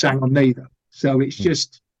 and I sang on neither. So it's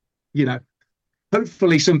just,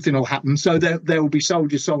 hopefully something will happen. So there will be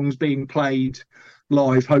Soldier songs being played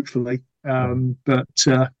live, hopefully. But it's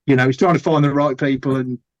trying to find the right people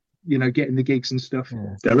and, getting the gigs and stuff.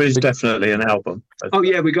 Yeah. There is definitely an album. Oh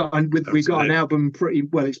yeah, we got an album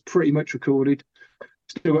it's pretty much recorded.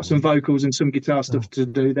 Still got some vocals and some guitar stuff to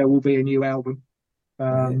do. There will be a new album,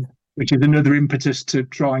 which is another impetus to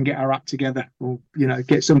try and get our act together, or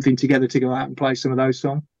get something together to go out and play some of those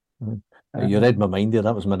songs. You read my mind there.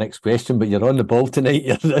 That was my next question, but you're on the ball tonight.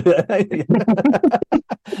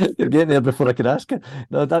 You're getting there before I could ask it.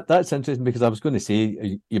 No, that's interesting, because I was going to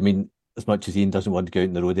say, you mean, as much as Ian doesn't want to go out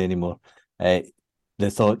on the road anymore, the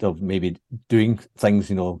thought of maybe doing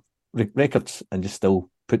things, records, and just still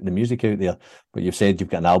putting the music out there. But you've said you've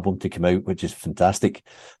got an album to come out, which is fantastic.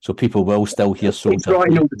 So people will still hear Soldier. It's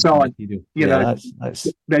writing all the time. That's...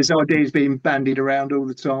 There's ideas being bandied around all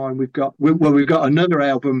the time. We've got another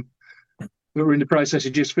album that we're in the process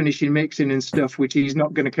of just finishing mixing and stuff, which is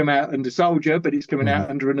not going to come out under Soldier, but it's coming out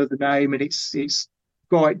under another name, and it's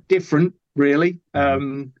quite different, really.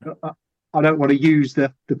 I don't want to use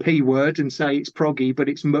the P word and say it's proggy, but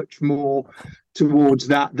it's much more towards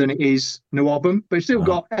that than it is Nwabum. But it's still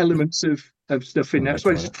got elements of stuff in there. I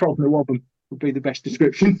suppose it's prog Nwabum would be the best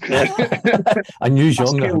description. A new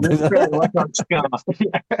genre.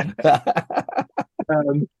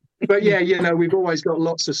 But yeah, we've always got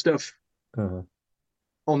lots of stuff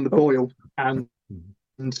on the boil, and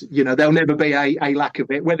there'll never be a lack of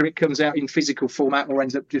it, whether it comes out in physical format or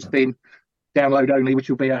ends up just being download only, which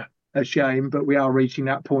will be a shame. But we are reaching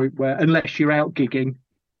that point where, unless you're out gigging,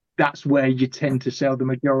 that's where you tend to sell the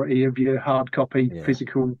majority of your hard copy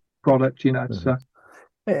physical product. So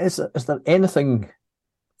is there anything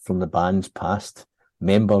from the band's past,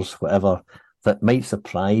 members, whatever, that might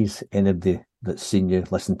surprise anybody that's seen you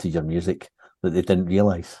listen to your music that they didn't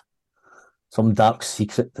realise? Some dark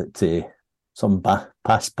secret that some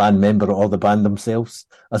past band member or the band themselves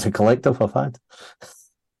as a collective have had?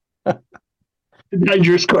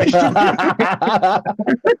 Dangerous question.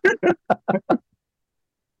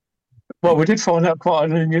 Well, we did find out quite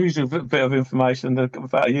an unusual bit of information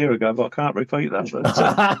about a year ago, but I can't repeat that.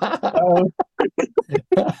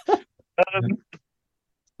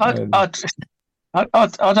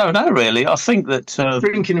 I don't know, really. I think that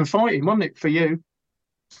drinking and fighting, wasn't it, for you?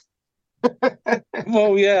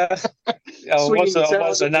 Well, yeah. I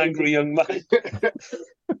was an angry young man.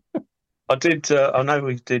 I did. I know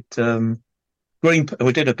we did. We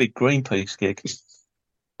did a big Greenpeace gig,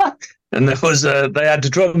 and there was they had the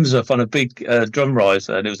drums up on a big drum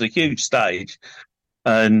riser, and it was a huge stage.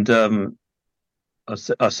 And I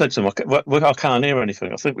said to him, I can't hear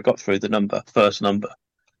anything. I think we got through the first number,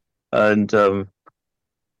 and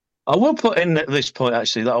I will put in at this point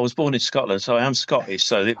actually that I was born in Scotland, so I am Scottish,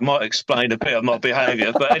 so it might explain a bit of my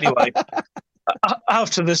behaviour. But anyway.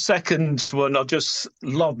 After the second one, I just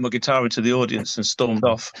lobbed my guitar into the audience and stormed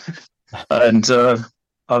off. And I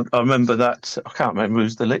remember that. I can't remember who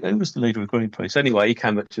was the leader of Greenpeace. Anyway, he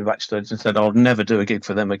came up to the backstage and said, "I'll never do a gig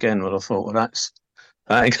for them again." Well, I thought, well, that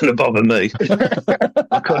ain't going to bother me.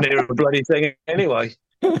 I couldn't hear a bloody thing anyway.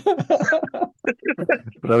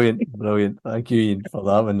 Brilliant. Thank you, Ian, for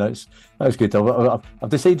that one. That's good. I've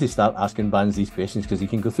decided to start asking bands these questions because you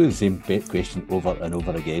can go through the same question over and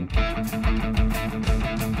over again.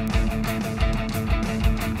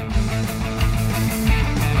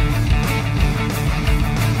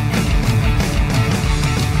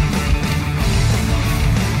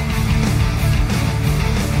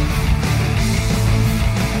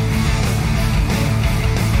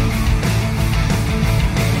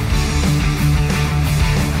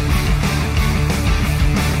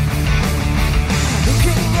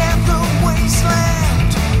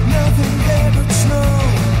 Nothing there but snow.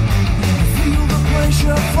 Feel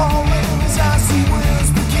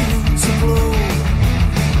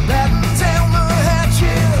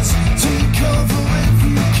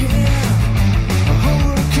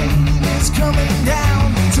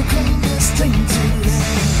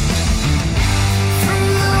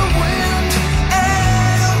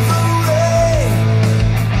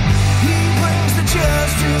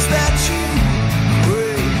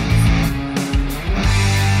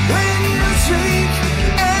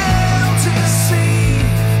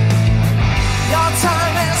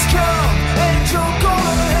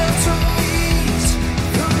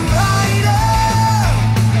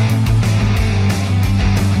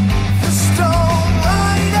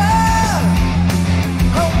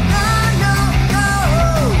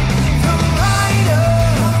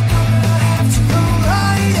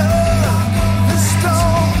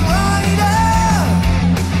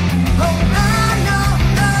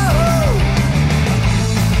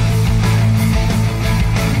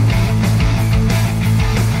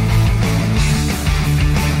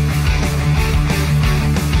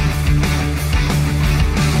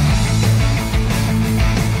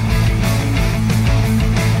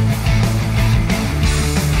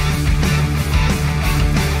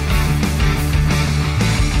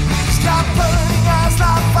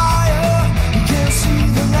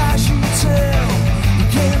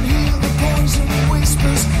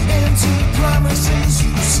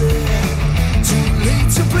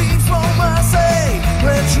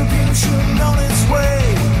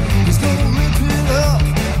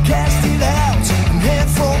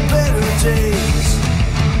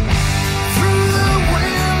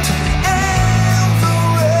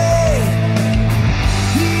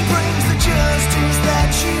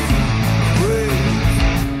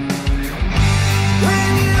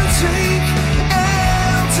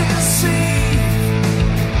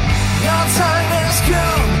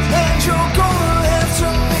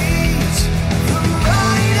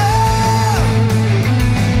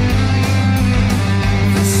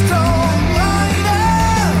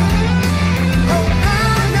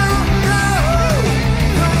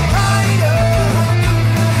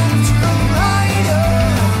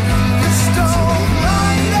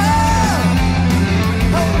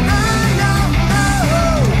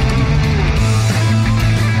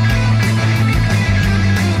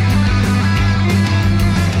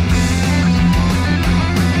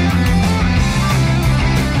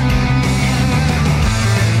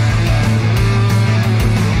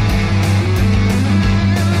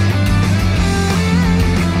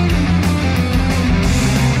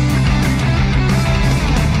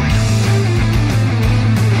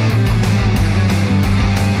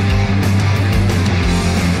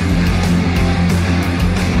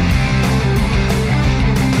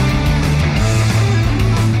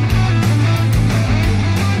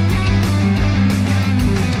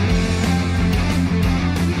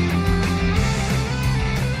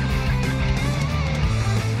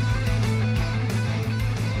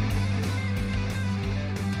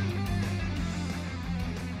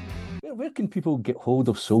where can people get hold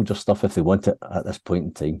of Soldier stuff if they want it at this point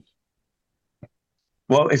in time?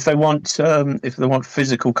 Well, if they want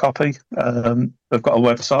physical copy, they've got a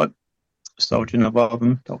website,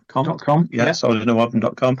 soldiernovalbum.com. Yeah,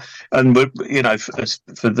 soldiernovalbum.com. And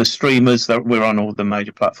for the streamers, we're on all the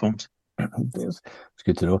major platforms. It's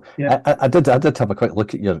good to know. Yeah. I did have a quick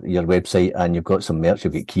look at your website, and you've got some merch.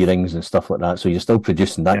 You've got key rings and stuff like that. So you're still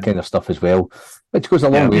producing that kind of stuff as well, which goes a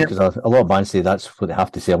long way, because a lot of bands say that's what they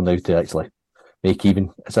have to sell now to actually make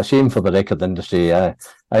even. It's a shame for the record industry. I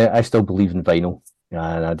still believe in vinyl,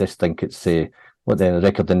 and I just think it's what the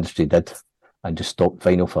record industry did and just stopped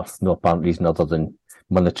vinyl for no apparent reason other than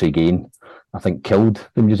monetary gain. I think killed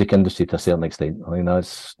the music industry to a certain extent. I mean, well,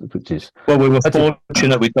 we were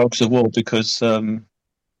fortunate with Dogs of War because High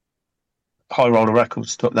Roller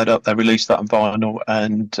Records took that up. They released that on vinyl,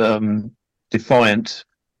 and Defiant,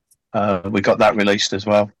 we got that released as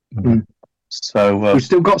well. Mm-hmm. So we've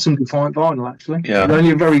still got some Defiant vinyl, actually. Yeah,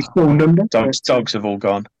 only a very small number. Dogs have all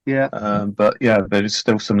gone. Yeah, but yeah, there's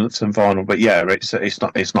still some vinyl. But yeah,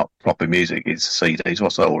 it's not proper music. It's CDs.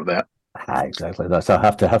 What's that all about? Exactly. I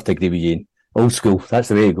have to agree with you, Ian. Old school. That's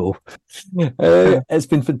the way to go. It's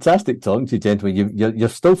been fantastic talking to you, gentlemen. You're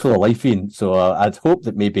still full of life, Ian. So I'd hope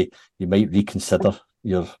that maybe you might reconsider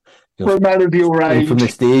your for a man of your age from the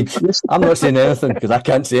stage. I'm not saying anything because I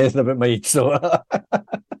can't say anything about my age. So.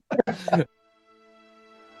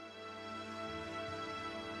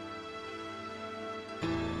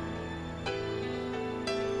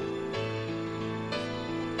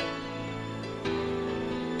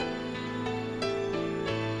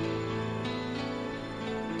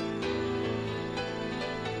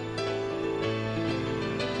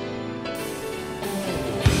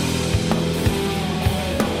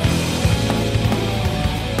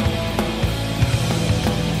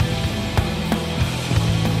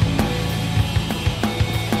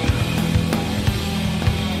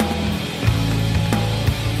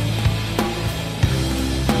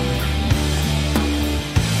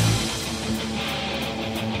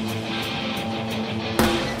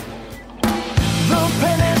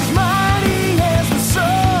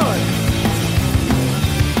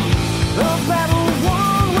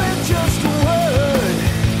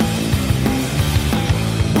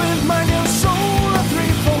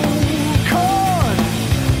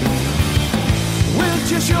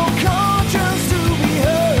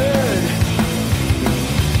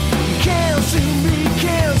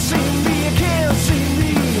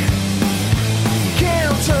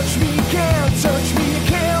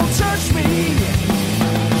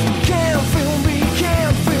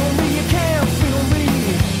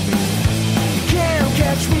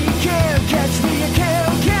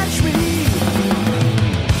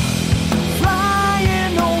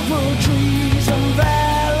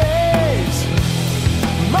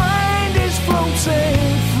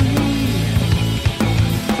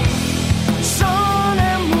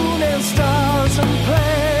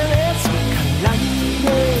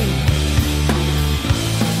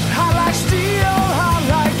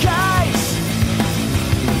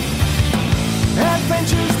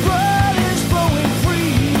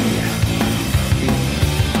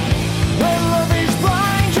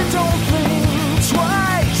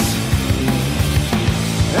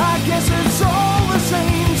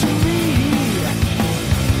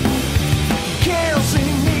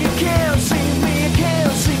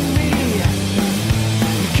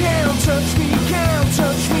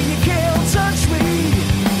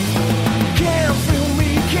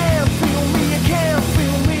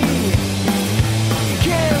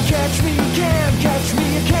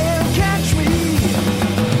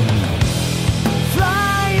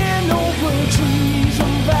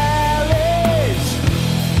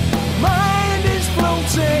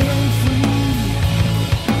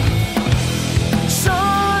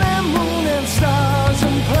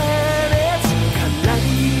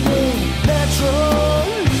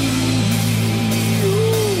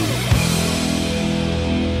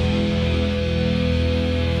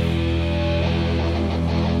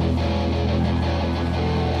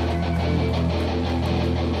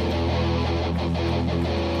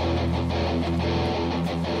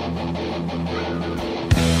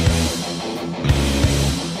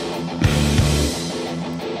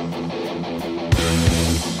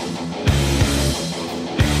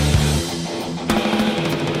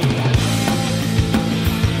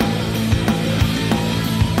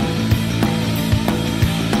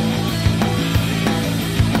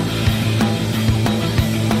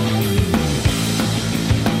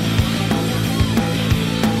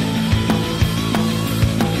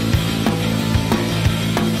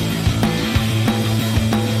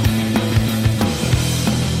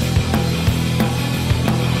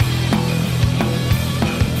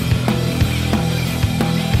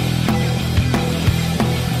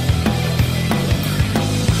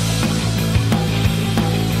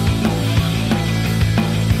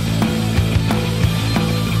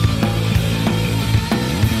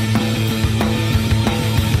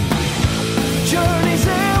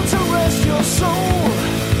 your soul.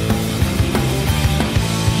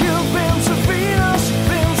 You've been to Venus,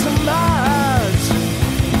 been to Mars.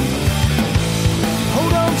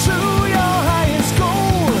 Hold on to your highest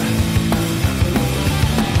goal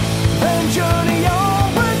and journey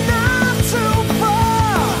on, but not too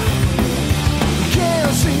far. You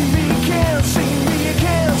can't see me, can't see me, you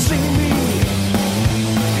can't see me.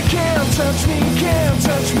 You can't touch me, you can't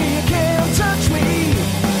touch me, you can't touch me.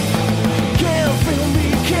 You can't feel me,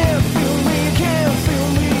 you can't feel me, you can't feel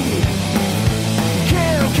me. You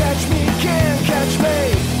can't catch me, you can't catch me.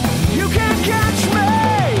 You can't catch me.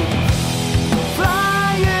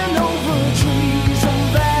 Flying over trees and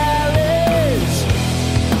valleys.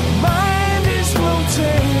 Mind is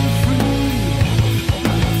floating free.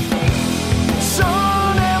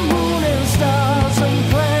 Sun and moon and stars and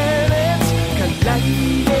planets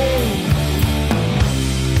colliding.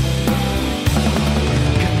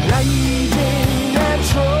 Colliding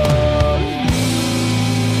naturally.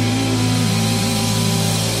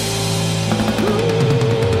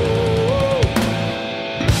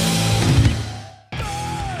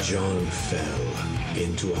 John fell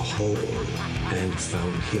into a hole and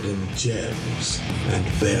found hidden gems and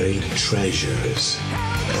buried treasures.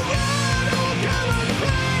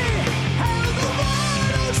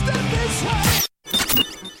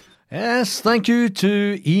 Yes, thank you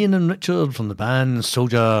to Ian and Richard from the band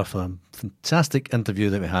Soldier for a fantastic interview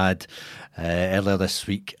that we had earlier this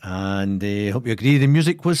week, and hope you agree the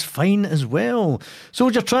music was fine as well.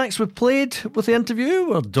 Soldier tracks we played with the interview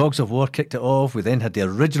were Dogs of War kicked it off. We then had the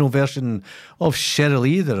original version of Cheryl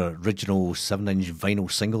Lee, their original 7-inch vinyl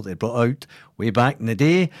single they brought out way back in the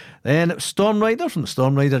day. Then it was Storm Rider from the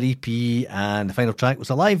Storm Rider EP, and the final track was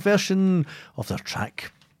a live version of their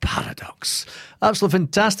track Paradox. Absolutely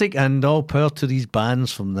fantastic, and all power to these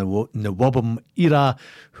bands from the Wobum era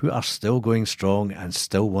who are still going strong and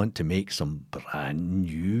still want to make some brand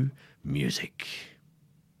new music.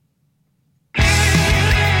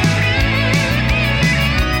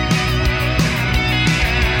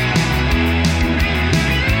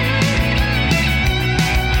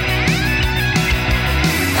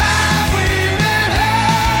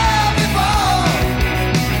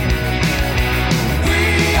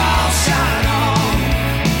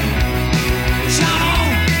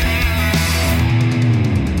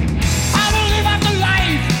 I believe after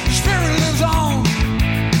life, spirit lives on.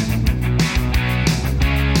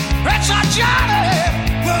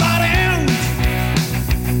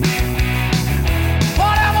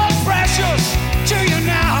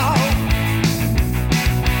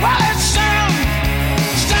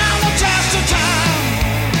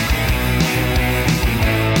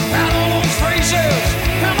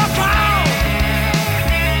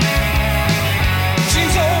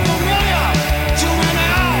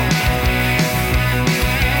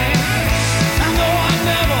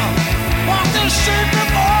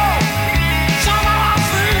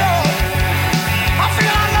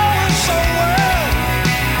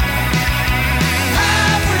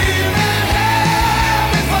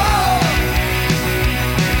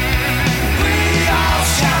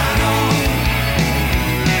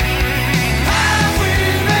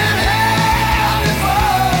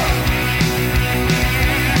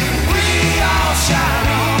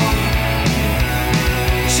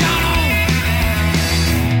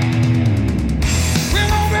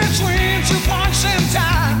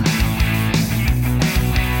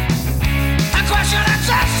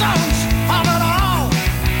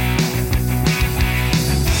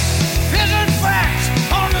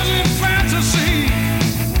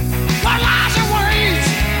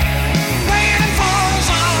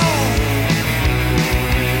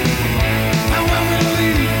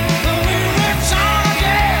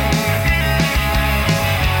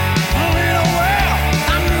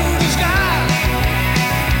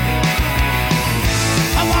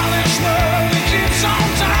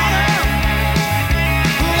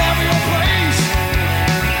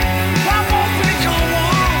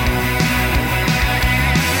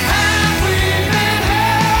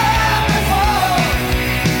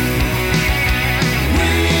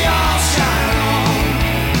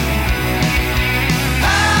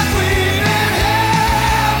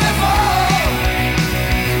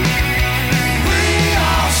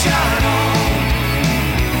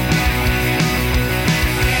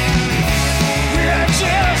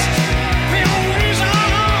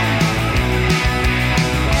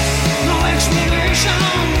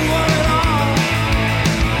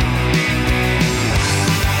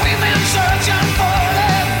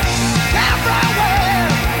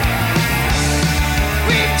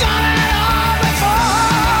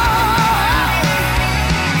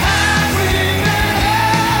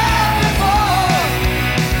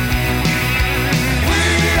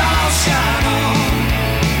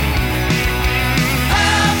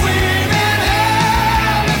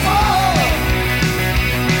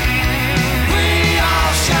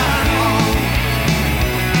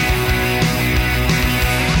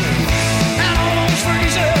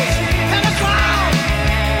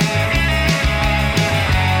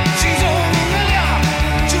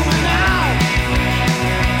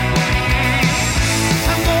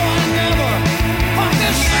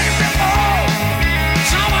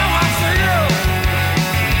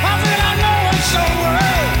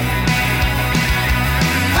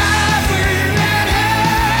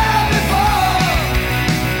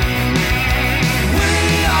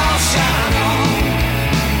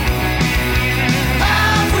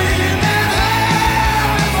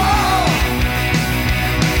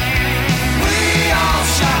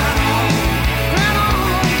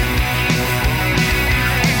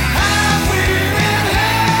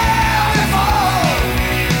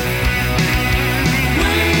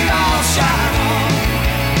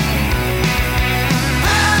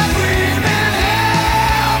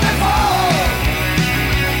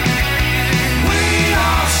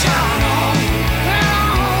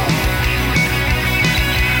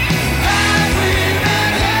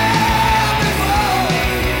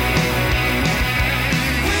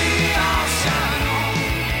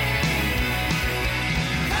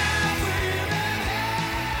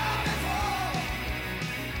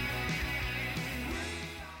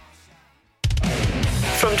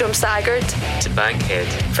 From Sagard to Bankhead,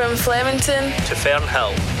 from Flemington to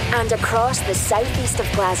Fernhill, and across the southeast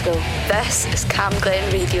of Glasgow. This is Cam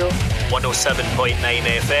Glen Radio. 107.9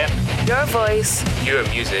 FM. Your voice. Your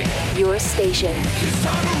music. Your station.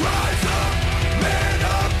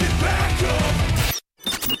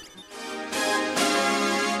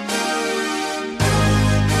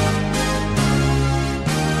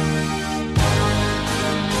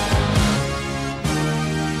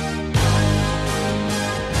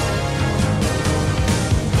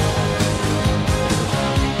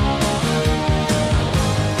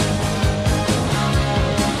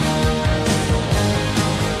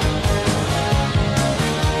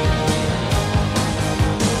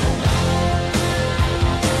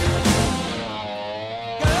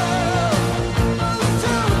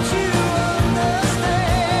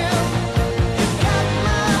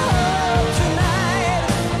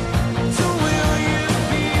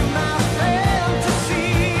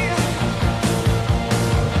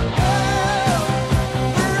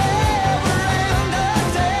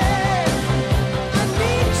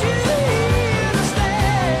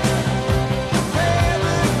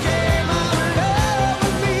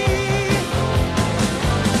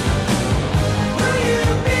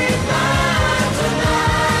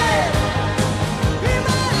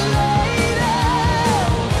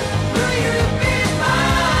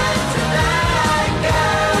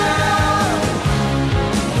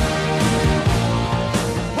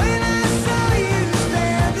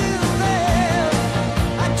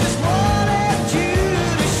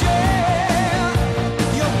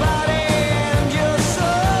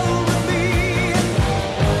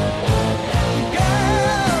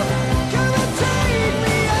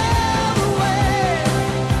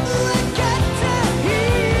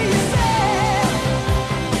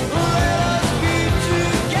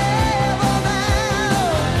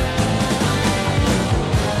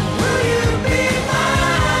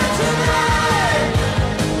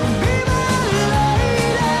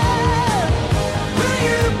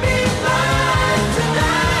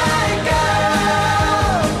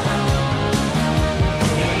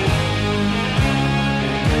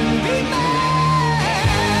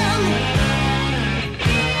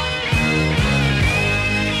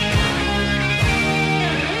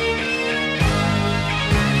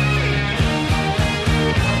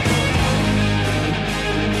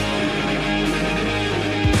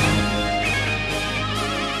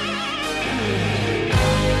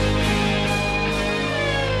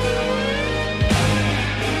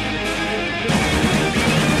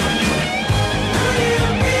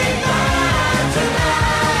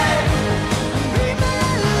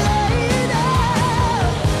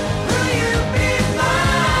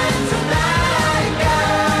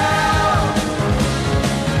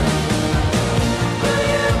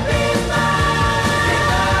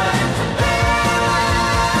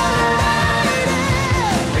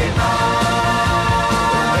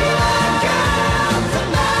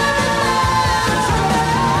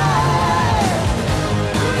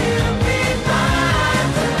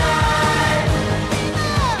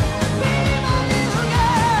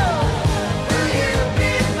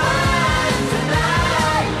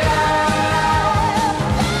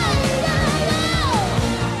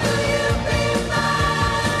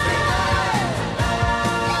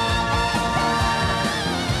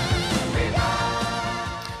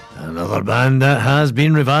 Another band that has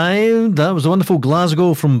been revived. That was the wonderful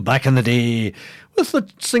Glasgow from back in the day with the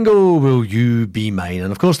single Will You Be Mine.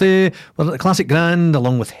 And of course they were at the Classic Grand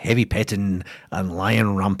along with Heavy Pettin and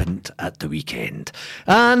Lion Rampant at the weekend.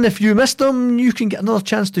 And if you missed them, you can get another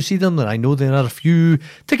chance to see them. And I know there are a few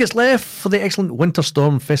tickets left for the excellent Winter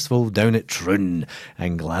Storm Festival down at Troon,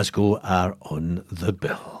 and Glasgow are on the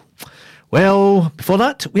bill. Well, before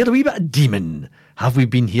that, we had a wee bit of Demon. Have we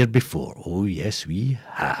been here before? Oh, yes, we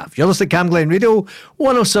have. You're listening to Cam Glen Radio,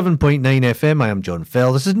 107.9 FM. I am John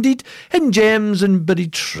Fell. This is indeed Hidden Gems and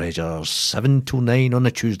Buried Treasures, 7 till 9 on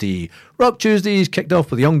a Tuesday. Rock Tuesdays kicked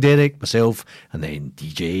off with Young Derek, myself, and then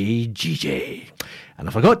DJ GJ. And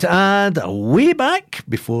I forgot to add, way back,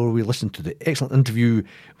 before we listened to the excellent interview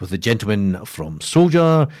with the gentleman from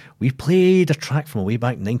Soldier, we played a track from way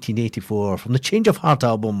back 1984 from the Change of Heart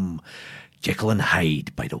album, Jekyll and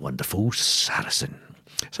Hyde by the wonderful Saracen.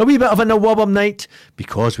 So a wee bit of a Nawabum night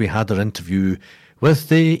because we had our interview with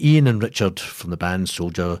the Ian and Richard from the band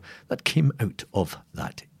Soldier that came out of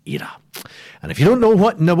that era. And if you don't know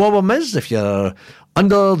what Nawabum is, if you're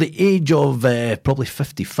under the age of probably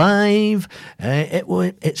 55,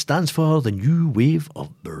 it stands for the New Wave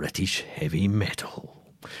of British Heavy Metal.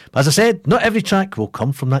 But as I said, not every track will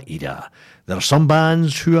come from that era. There are some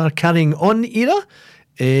bands who are carrying on the era,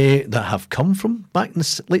 that have come from back in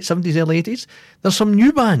the late 70s, early 80s. There's some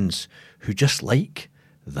new bands who just like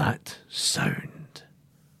that sound.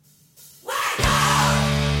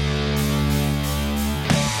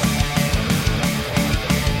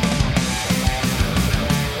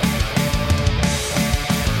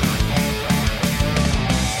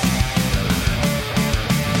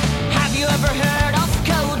 Have you ever heard of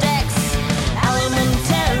Codex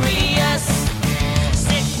Alimentarius?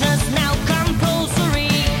 Sickness now compulsory,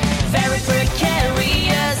 very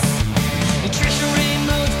precarious. Nutrition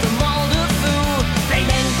removed from all the food, they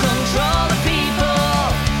then control the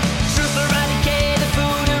people. Truth eradicate the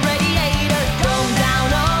food irradiator, comb down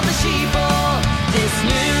all the sheeple. This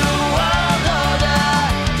new world order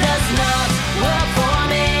does not work for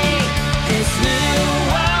me. This new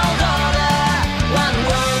world order, one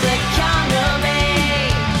world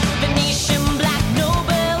economy. Venetian black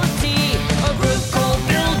nobility, a group called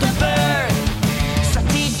Bilderberg.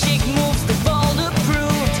 Strategic moves the bold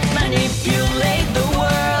approved, manipulate the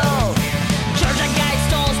world. Georgia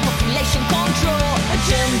Guidestones, population control,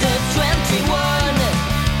 Agenda 21.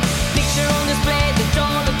 Picture on display, the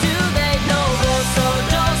dawn of today, Novus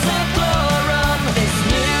Ordoxochlorum. This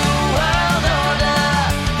new world order,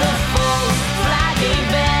 the false flag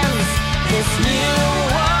events. This new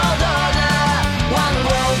world order, one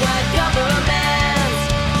worldwide government.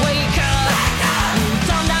 Wake up, you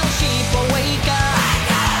dumb down sheep, or wake up.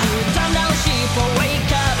 You dumb down sheep, or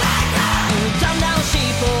wake up. You dumb down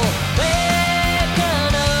sheep, or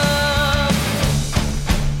waken up.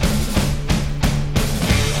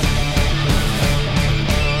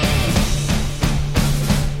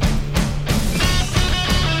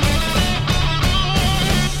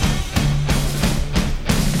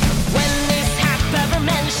 When is HAP ever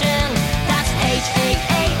mentioned? That's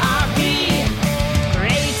HAARP.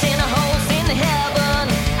 Creating a holes in heaven,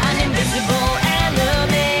 an invisible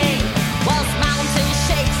enemy. Whilst mountain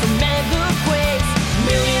shakes and mega quakes,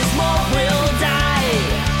 millions more will die.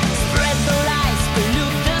 Spread the lies,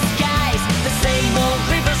 pollute the skies, the same old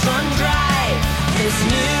rivers run dry. This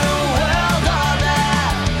new world order,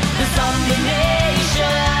 the zombie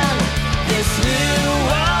nation. This new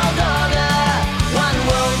world order, one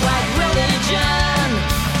worldwide religion.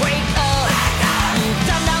 Wake up, you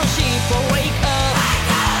dumb down sheep, or wake up.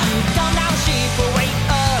 You dumb down sheep, or wake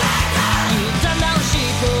up. You dumb down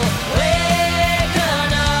sheep, or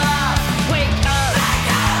waken up. Wake up,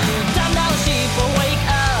 you dumb down sheep, or wake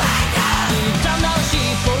up. You dumb down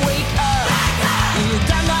sheep, or wake up. You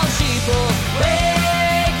dumb down sheep, or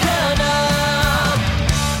waken up.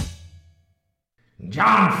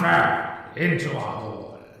 John fell into a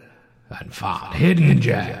hole and found hidden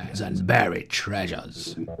gems and buried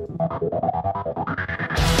treasures. Wake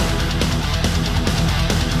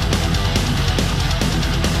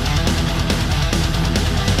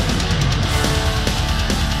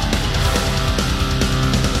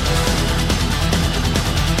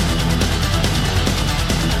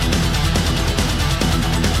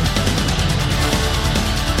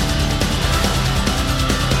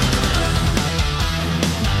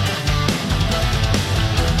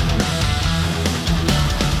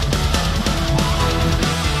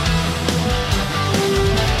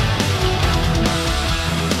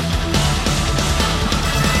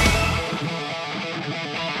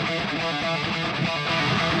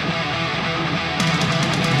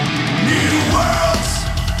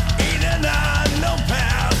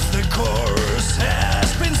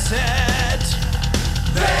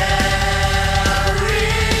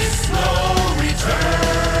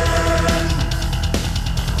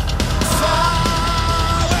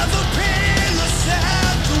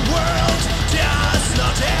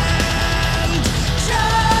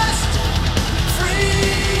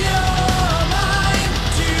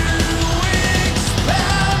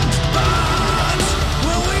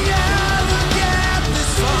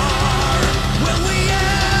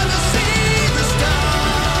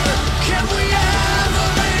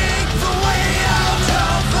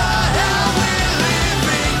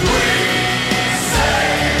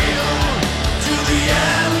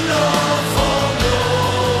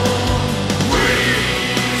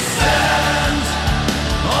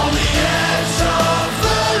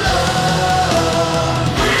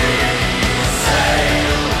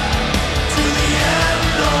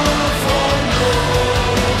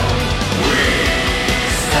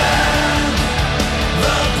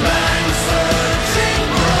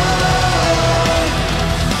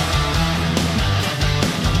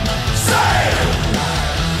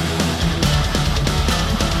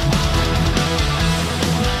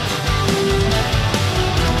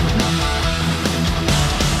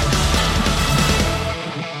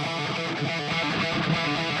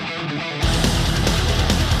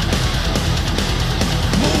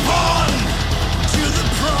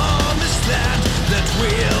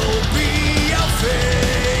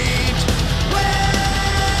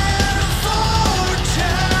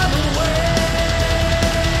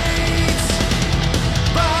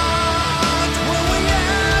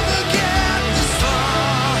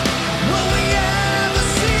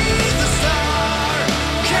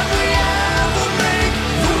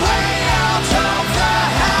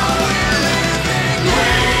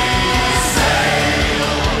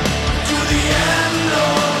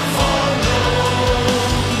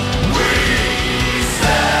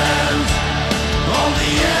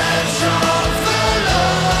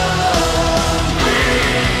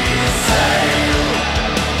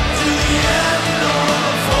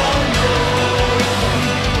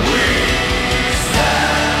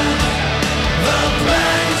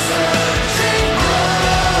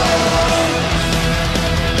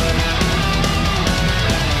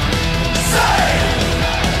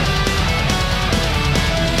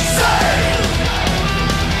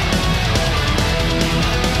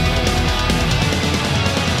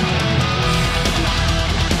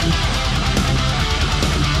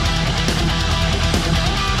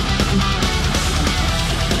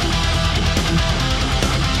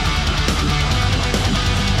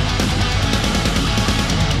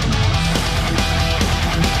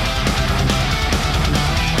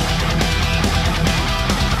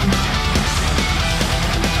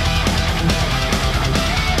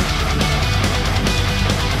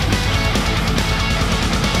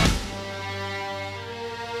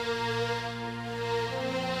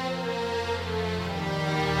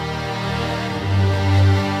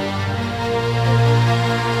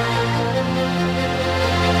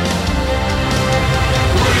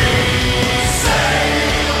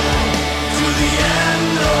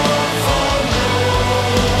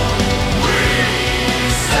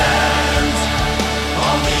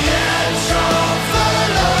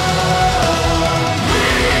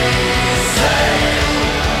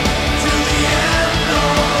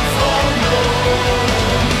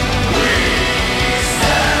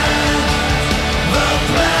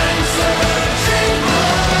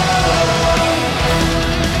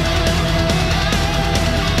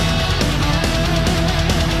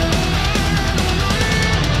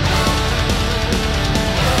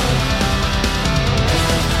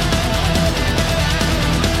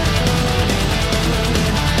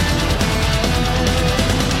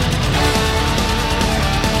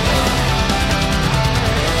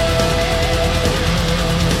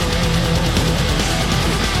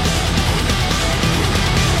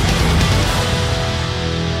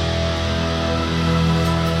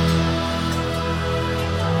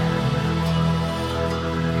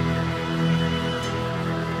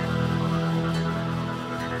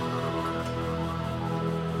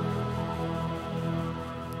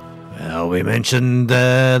we mentioned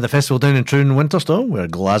the festival down in Troon, Winterstorm, where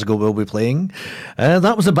Glasgow will be playing.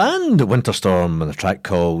 That was the band, Winterstorm, and a track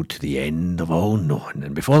called To the End of All Knowing.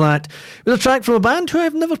 And before that, it was a track from a band who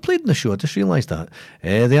I've never played in the show. I just realised that.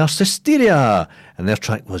 They are Systeria, and their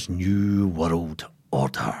track was New World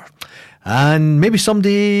Order. And maybe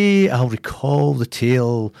someday I'll recall the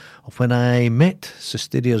tale of when I met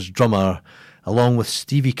Systeria's drummer, along with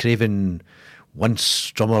Stevie Craven,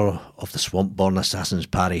 once drummer of the Swampborn Assassins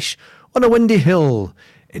Parish, on a windy hill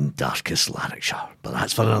in darkest Lanarkshire. But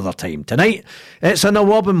that's for another time. Tonight, it's an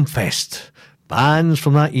Awabum Fest. Bands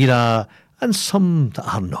from that era and some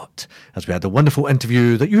that are not. As we had a wonderful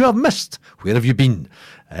interview that you have missed. Where have you been?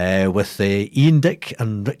 With Ian Dick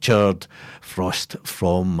and Richard Frost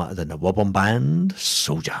from the Nawabum band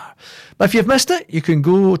Soldier. But if you've missed it, you can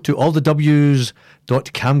go to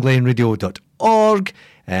allthews.camglenradio.org.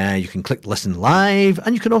 You can click Listen Live,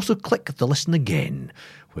 and you can also click the Listen Again,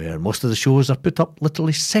 where most of the shows are put up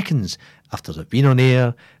literally seconds after they've been on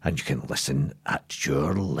air, and you can listen at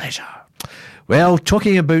your leisure. Well,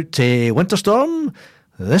 talking about Winterstorm,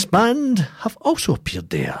 this band have also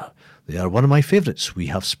appeared there. They are one of my favourites. We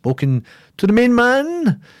have spoken to the main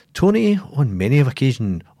man, Tony, on many of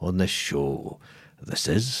occasions on this show. This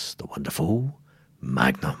is the wonderful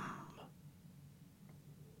Magnum.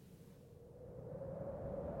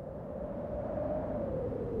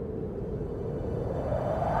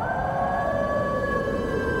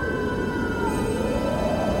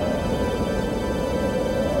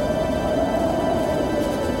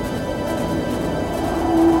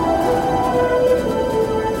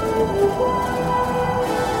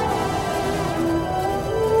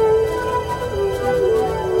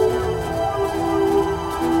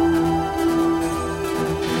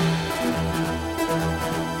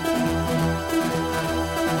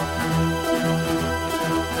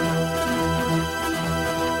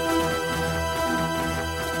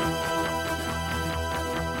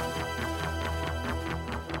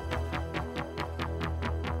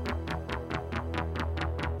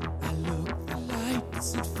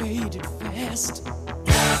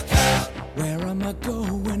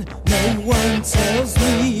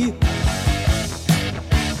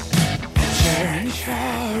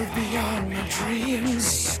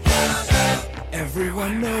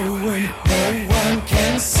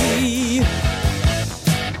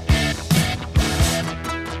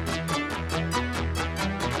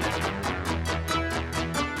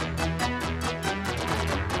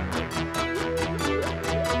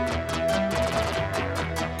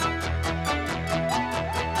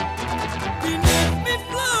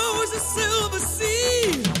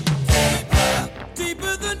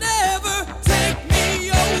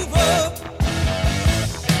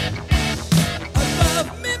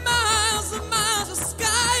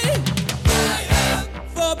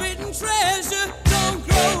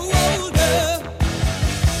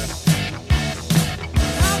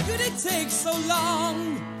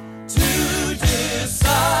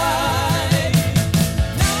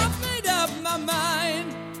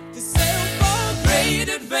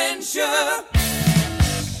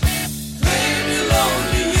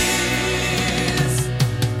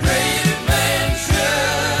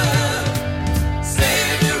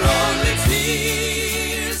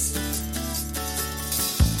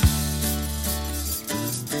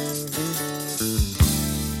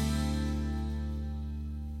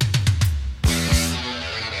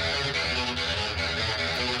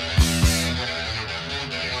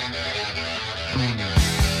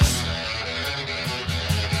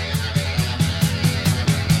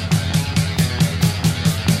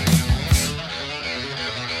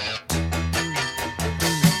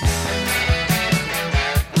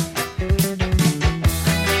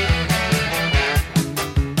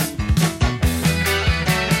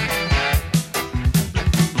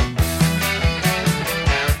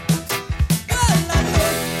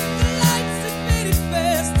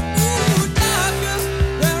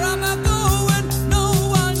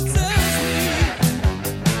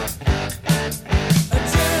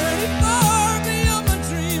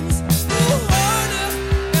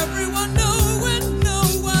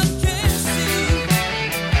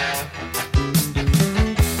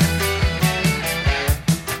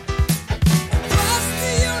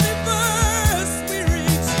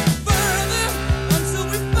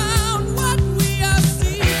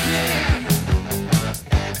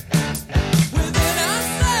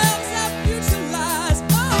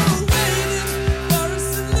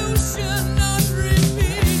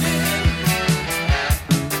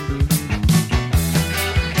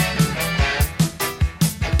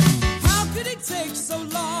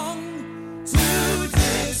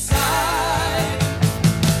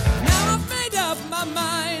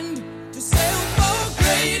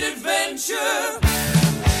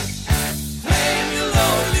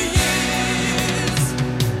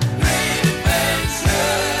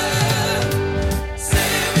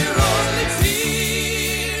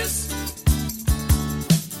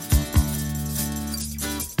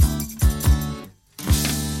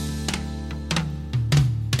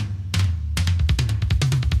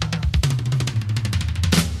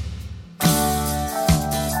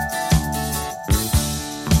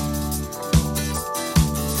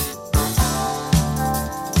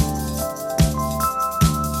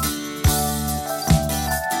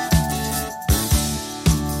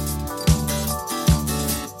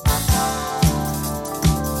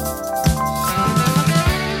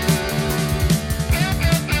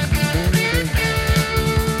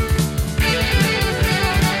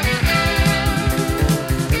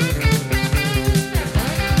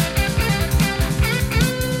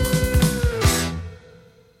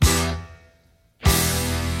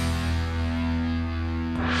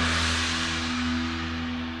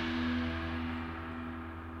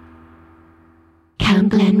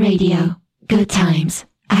 Glen Radio. Good times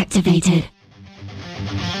activated.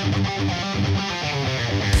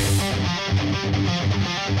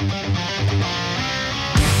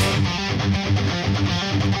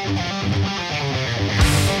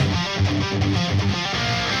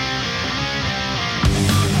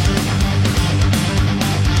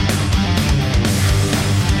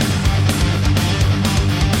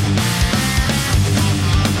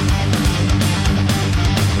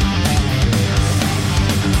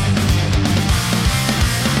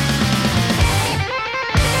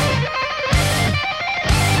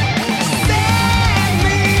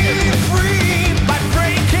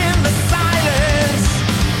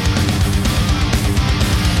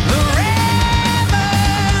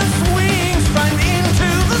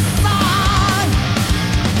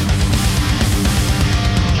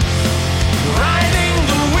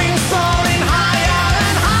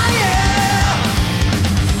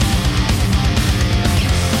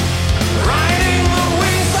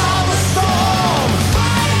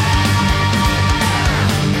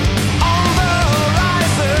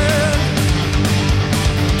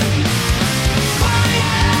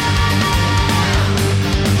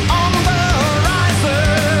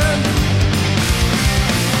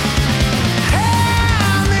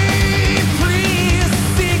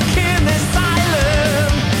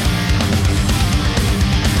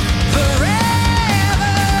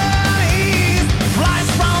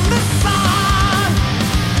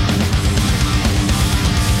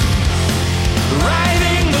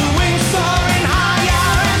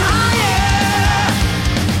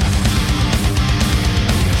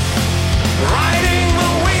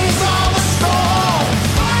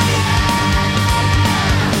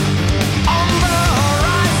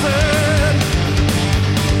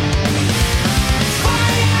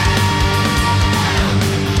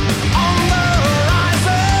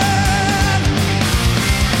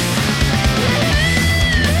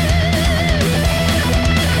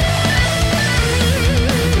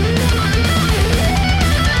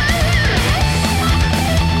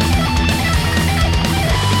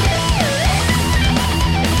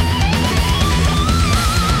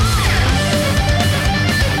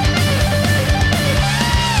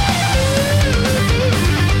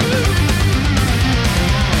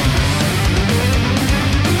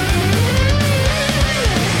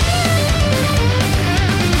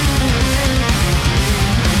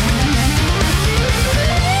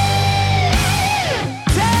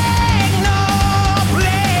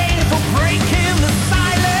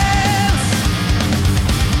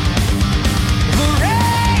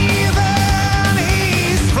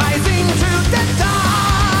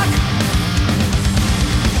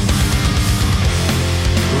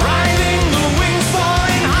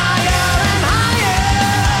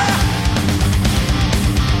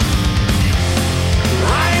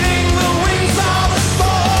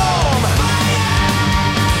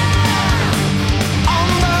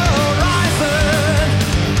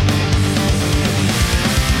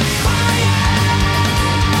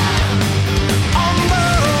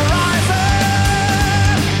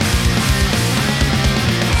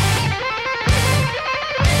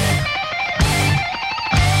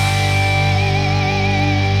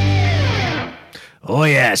 Oh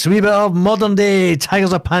yes, a wee bit of modern day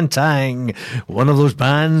Tigers of Pantang, one of those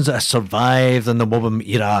bands that survived in the Wobham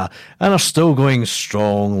era and are still going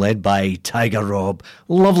strong, led by Tiger Rob.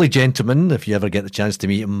 Lovely gentleman, if you ever get the chance to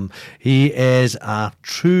meet him. He is a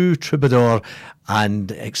true troubadour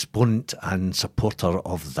and exponent and supporter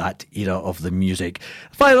of that era of the music.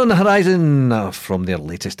 Fire on the Horizon from their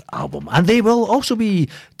latest album. And they will also be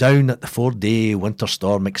down at the 4-day Winter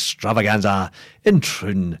Storm Extravaganza in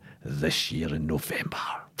Troon this year in November.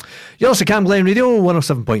 You're also Cam Glen Radio,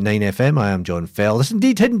 107.9 FM. I am John Fell. This is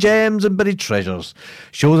indeed Hidden Gems and Buried Treasures,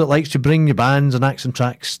 show that likes to bring you bands and acts and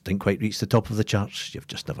tracks didn't quite reach the top of the charts you've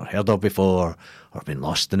just never heard of before or been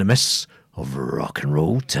lost in the mists of rock and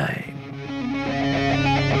roll time.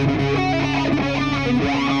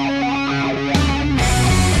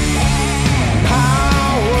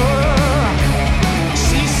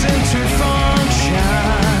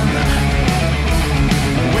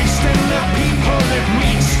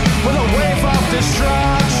 With a wave of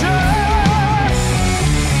destruction,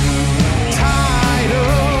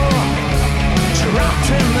 tidal, trapped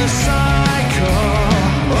in the cycle,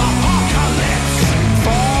 apocalypse,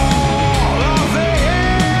 fall of the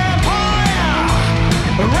empire,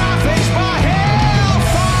 ravaged by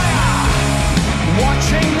hellfire.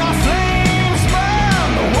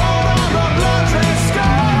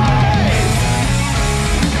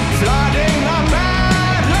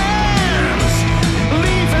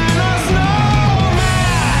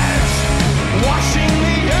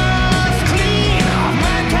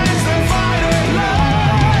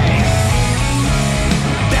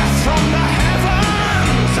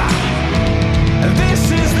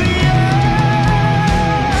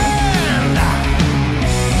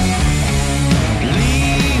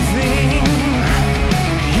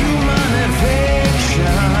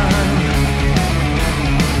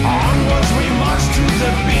 to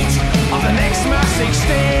the beat of the next mass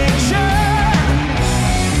extinction.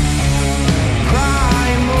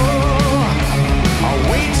 Primal,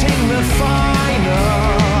 awaiting the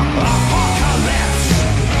final apocalypse.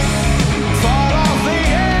 Fall of the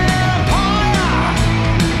empire,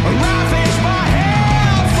 ravaged by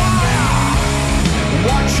hellfire.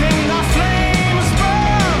 Watching the flames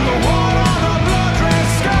burn the wall of the blood-red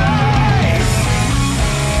skies.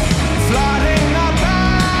 Flooding the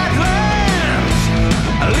badlands,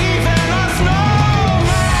 leaving us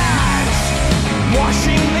nomads.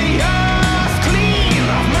 Washing the earth clean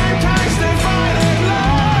of mankind's divided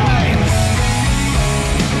lines.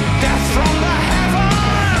 Death from the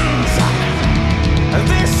heavens.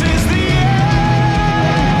 This is the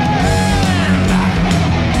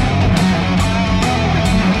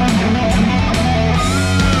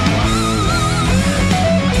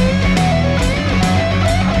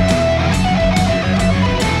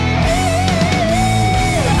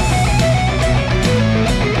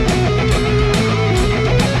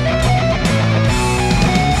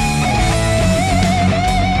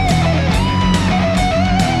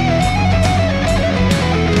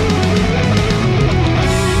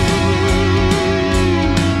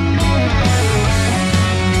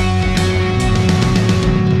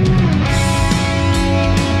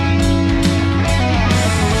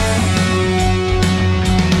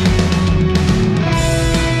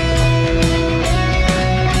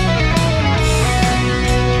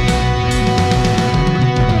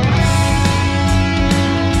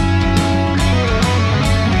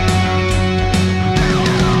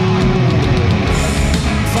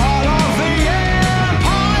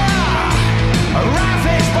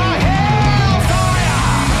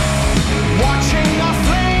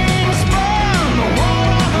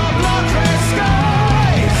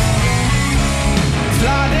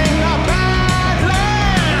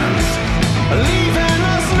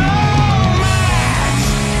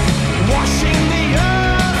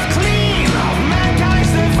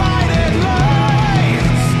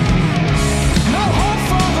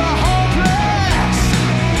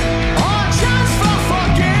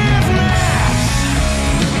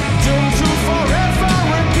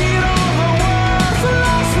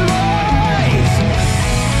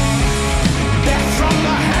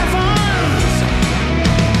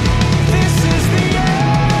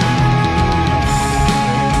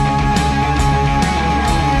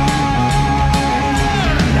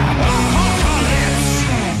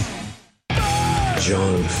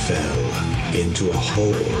John fell into a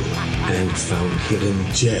hole and found hidden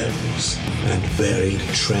gems and buried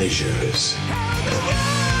treasures.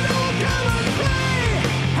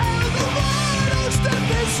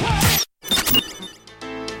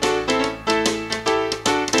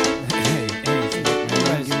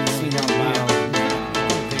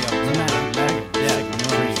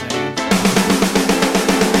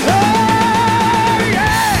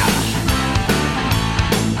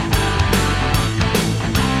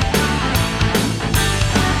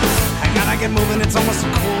 Get moving, it's almost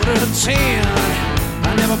 9:45.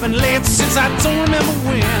 I've never been late since I don't remember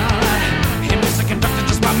when. Hey, Mr. Conductor,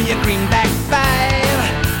 just buy me a greenback 5.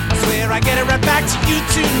 I swear I get it right back to you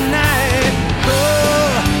tonight.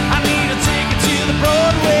 Oh, I need a ticket to the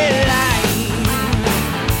Broadway line.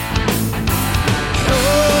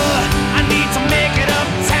 Oh, I need to make it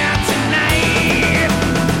uptown tonight.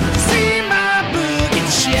 See my boogie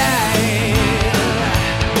shine.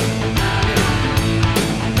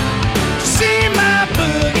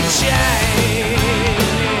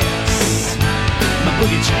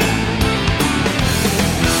 Boogie child.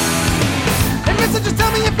 Hey, mister, just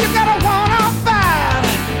tell me if you got a 105.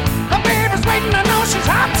 The baby's waiting, I know she's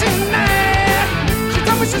hot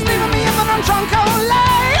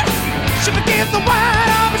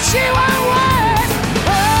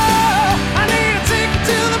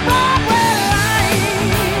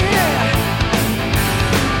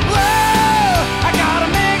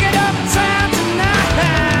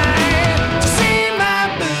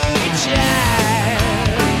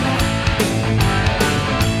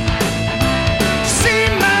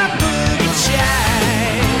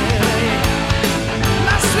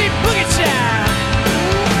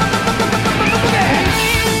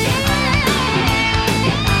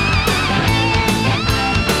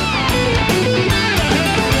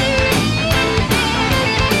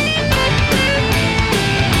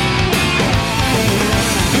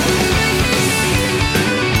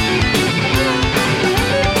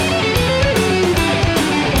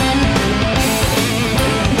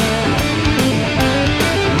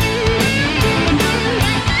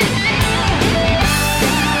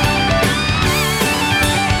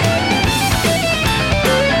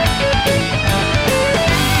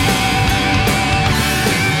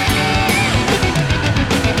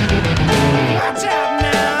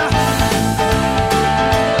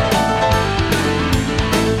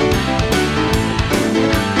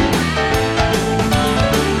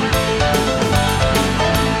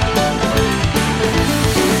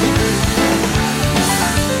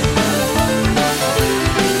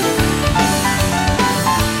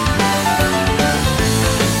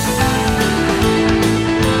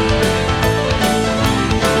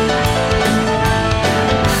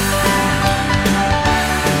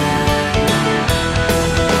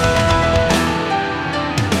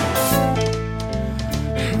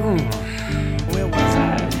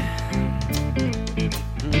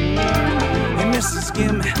Just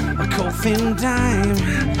give me a coffee and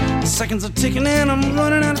dime. Seconds are ticking and I'm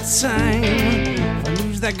running out of time. If I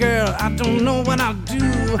lose that girl, I don't know what I'll do.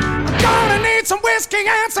 I'm gonna need some whiskey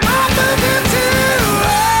and some hot boogie too.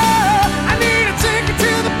 Oh, I need a ticket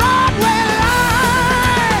to the Broadway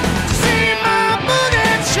line to see my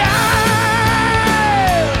boogie child.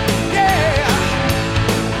 Yeah,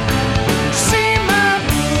 see my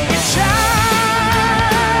boogie child.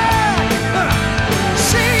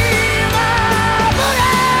 See my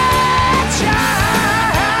boogie child.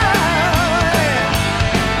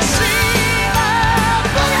 See my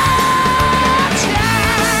boogie child.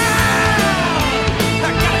 I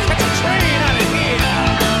gotta catch a train out of here.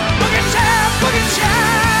 Boogie child, boogie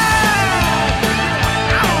child.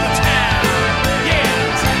 Out of town,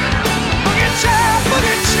 yes. Boogie child,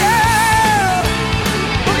 boogie child.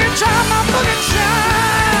 Boogie child, my boogie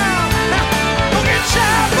child. Boogie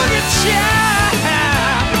child, boogie child.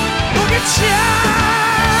 Boogie child.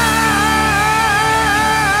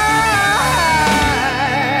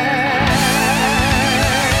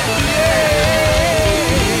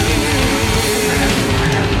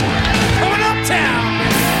 Coming uptown.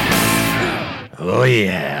 Oh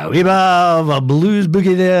yeah, we have a blues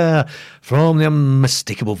boogie there from the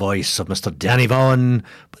unmistakable voice of Mr. Danny Vaughan,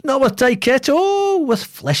 but not with Ty Kettle, with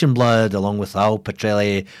Flesh and Blood, along with Al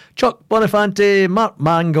Petrelli, Chuck Bonifanti, Mark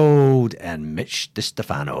Mangold, and Mitch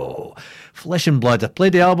DiStefano. Flesh and Blood. I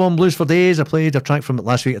played the album Blues for Days. I played a track from it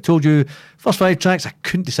last week. I told you, first 5 tracks, I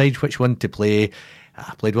couldn't decide which one to play.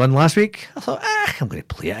 I played one last week. I thought, I'm going to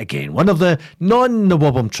play it again. One of the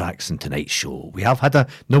non-Nawabum tracks in tonight's show. We have had a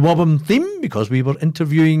Nawabum theme because we were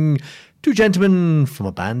interviewing 2 gentlemen from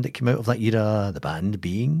a band that came out of that era, the band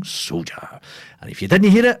being Soldier. And if you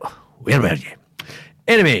didn't hear it, where were you?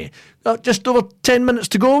 Anyway, just over 10 minutes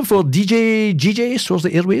to go before DJ GJ soars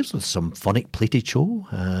the airwaves with some symphonic plated show,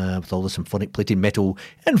 with all the symphonic plated metal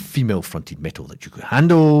and female-fronted metal that you could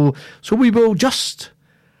handle. So we will just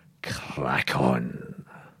crack on.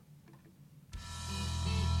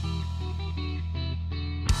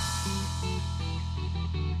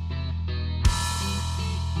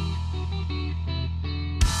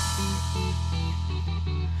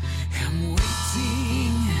 I'm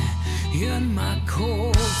waiting in my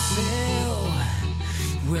cold cell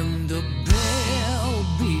when the bell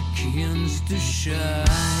begins to shine,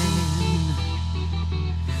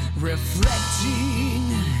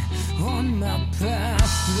 reflecting on my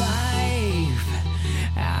past life,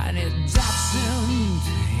 and it doesn't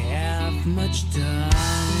have much time.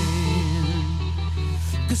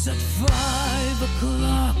 'Cause at 5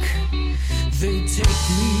 o'clock they take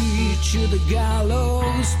me to the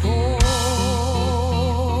gallows pole.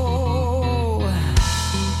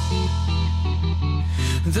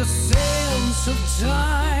 The sands of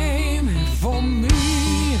time for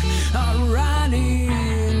me are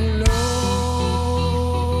running low.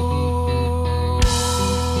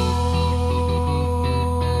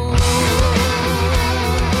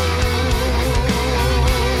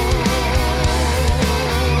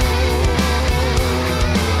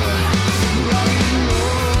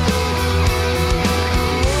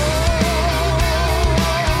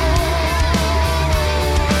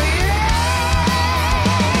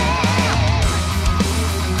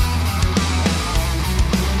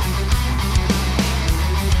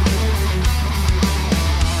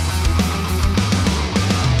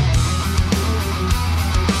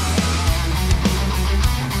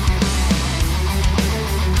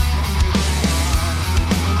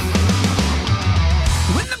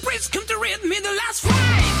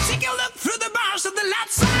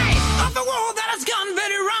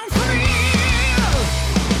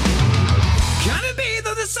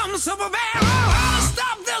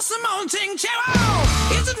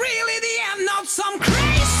 Is it really the end of some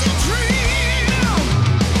crazy dream?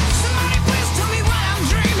 Somebody please tell me what I'm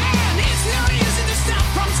dreaming. It's no easy to stop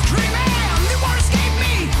from screaming. The words escape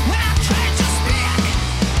me when I try to speak.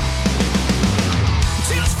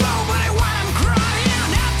 Tears flow when I'm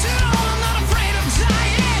crying. After all, I'm not afraid of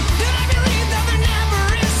dying. Then I believe that there never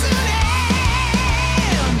is an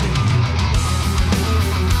end.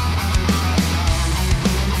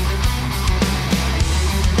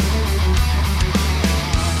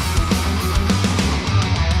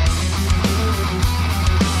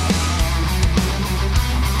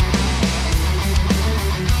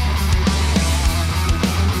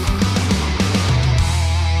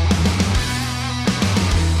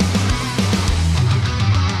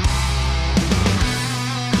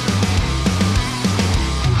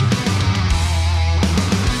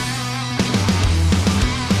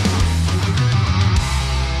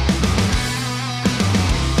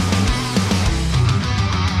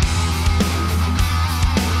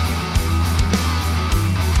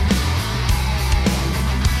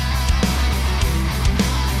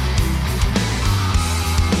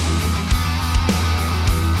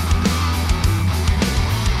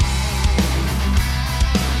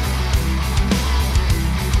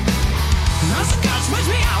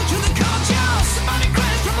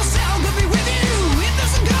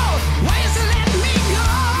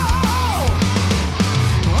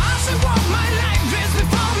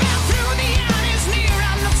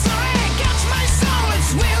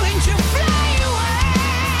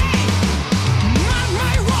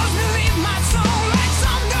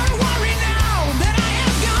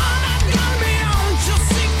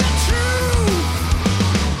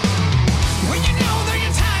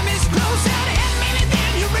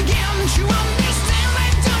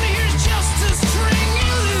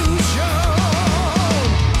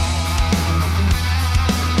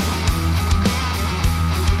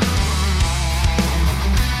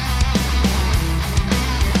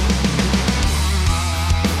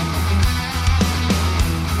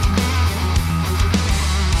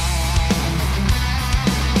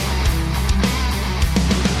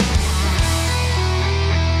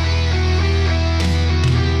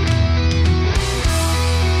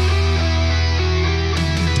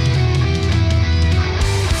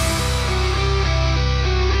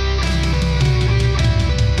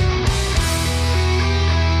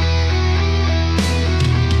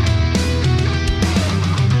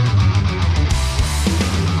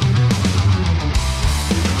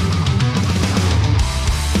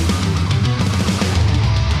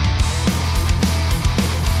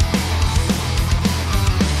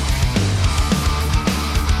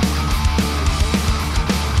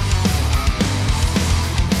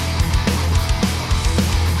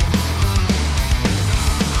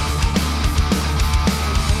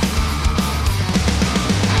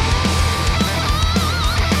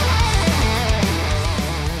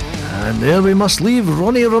 there we must leave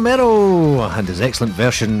Ronnie Romero and his excellent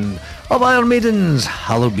version of Iron Maiden's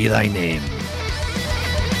Hallowed Be Thy Name.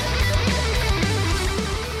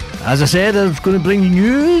 As I said, I was going to bring you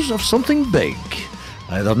news of something big.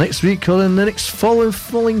 Either next week or in the next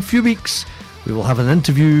following few weeks, we will have an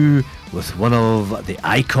interview with one of the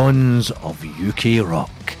icons of UK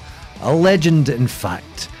rock. A legend, in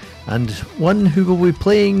fact, and one who will be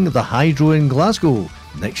playing the Hydro in Glasgow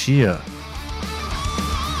next year.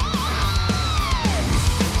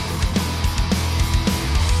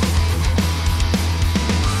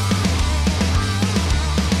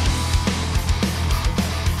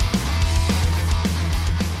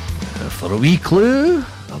 For a wee clue,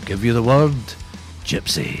 I'll give you the word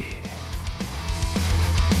gypsy.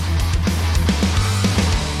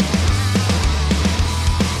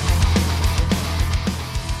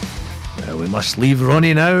 We must leave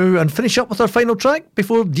Ronnie now and finish up with our final track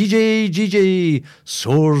before DJ GJ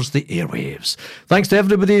soars the airwaves. Thanks to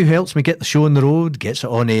everybody who helps me get the show on the road, gets it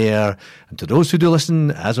on air, and to those who do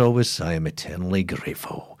listen, as always, I am eternally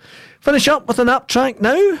grateful. Finish up with an apt track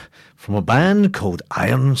now from a band called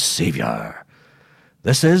Iron Savior.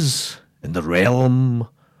 This is in the realm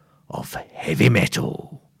of heavy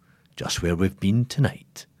metal, just where we've been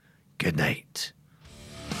tonight. Good night.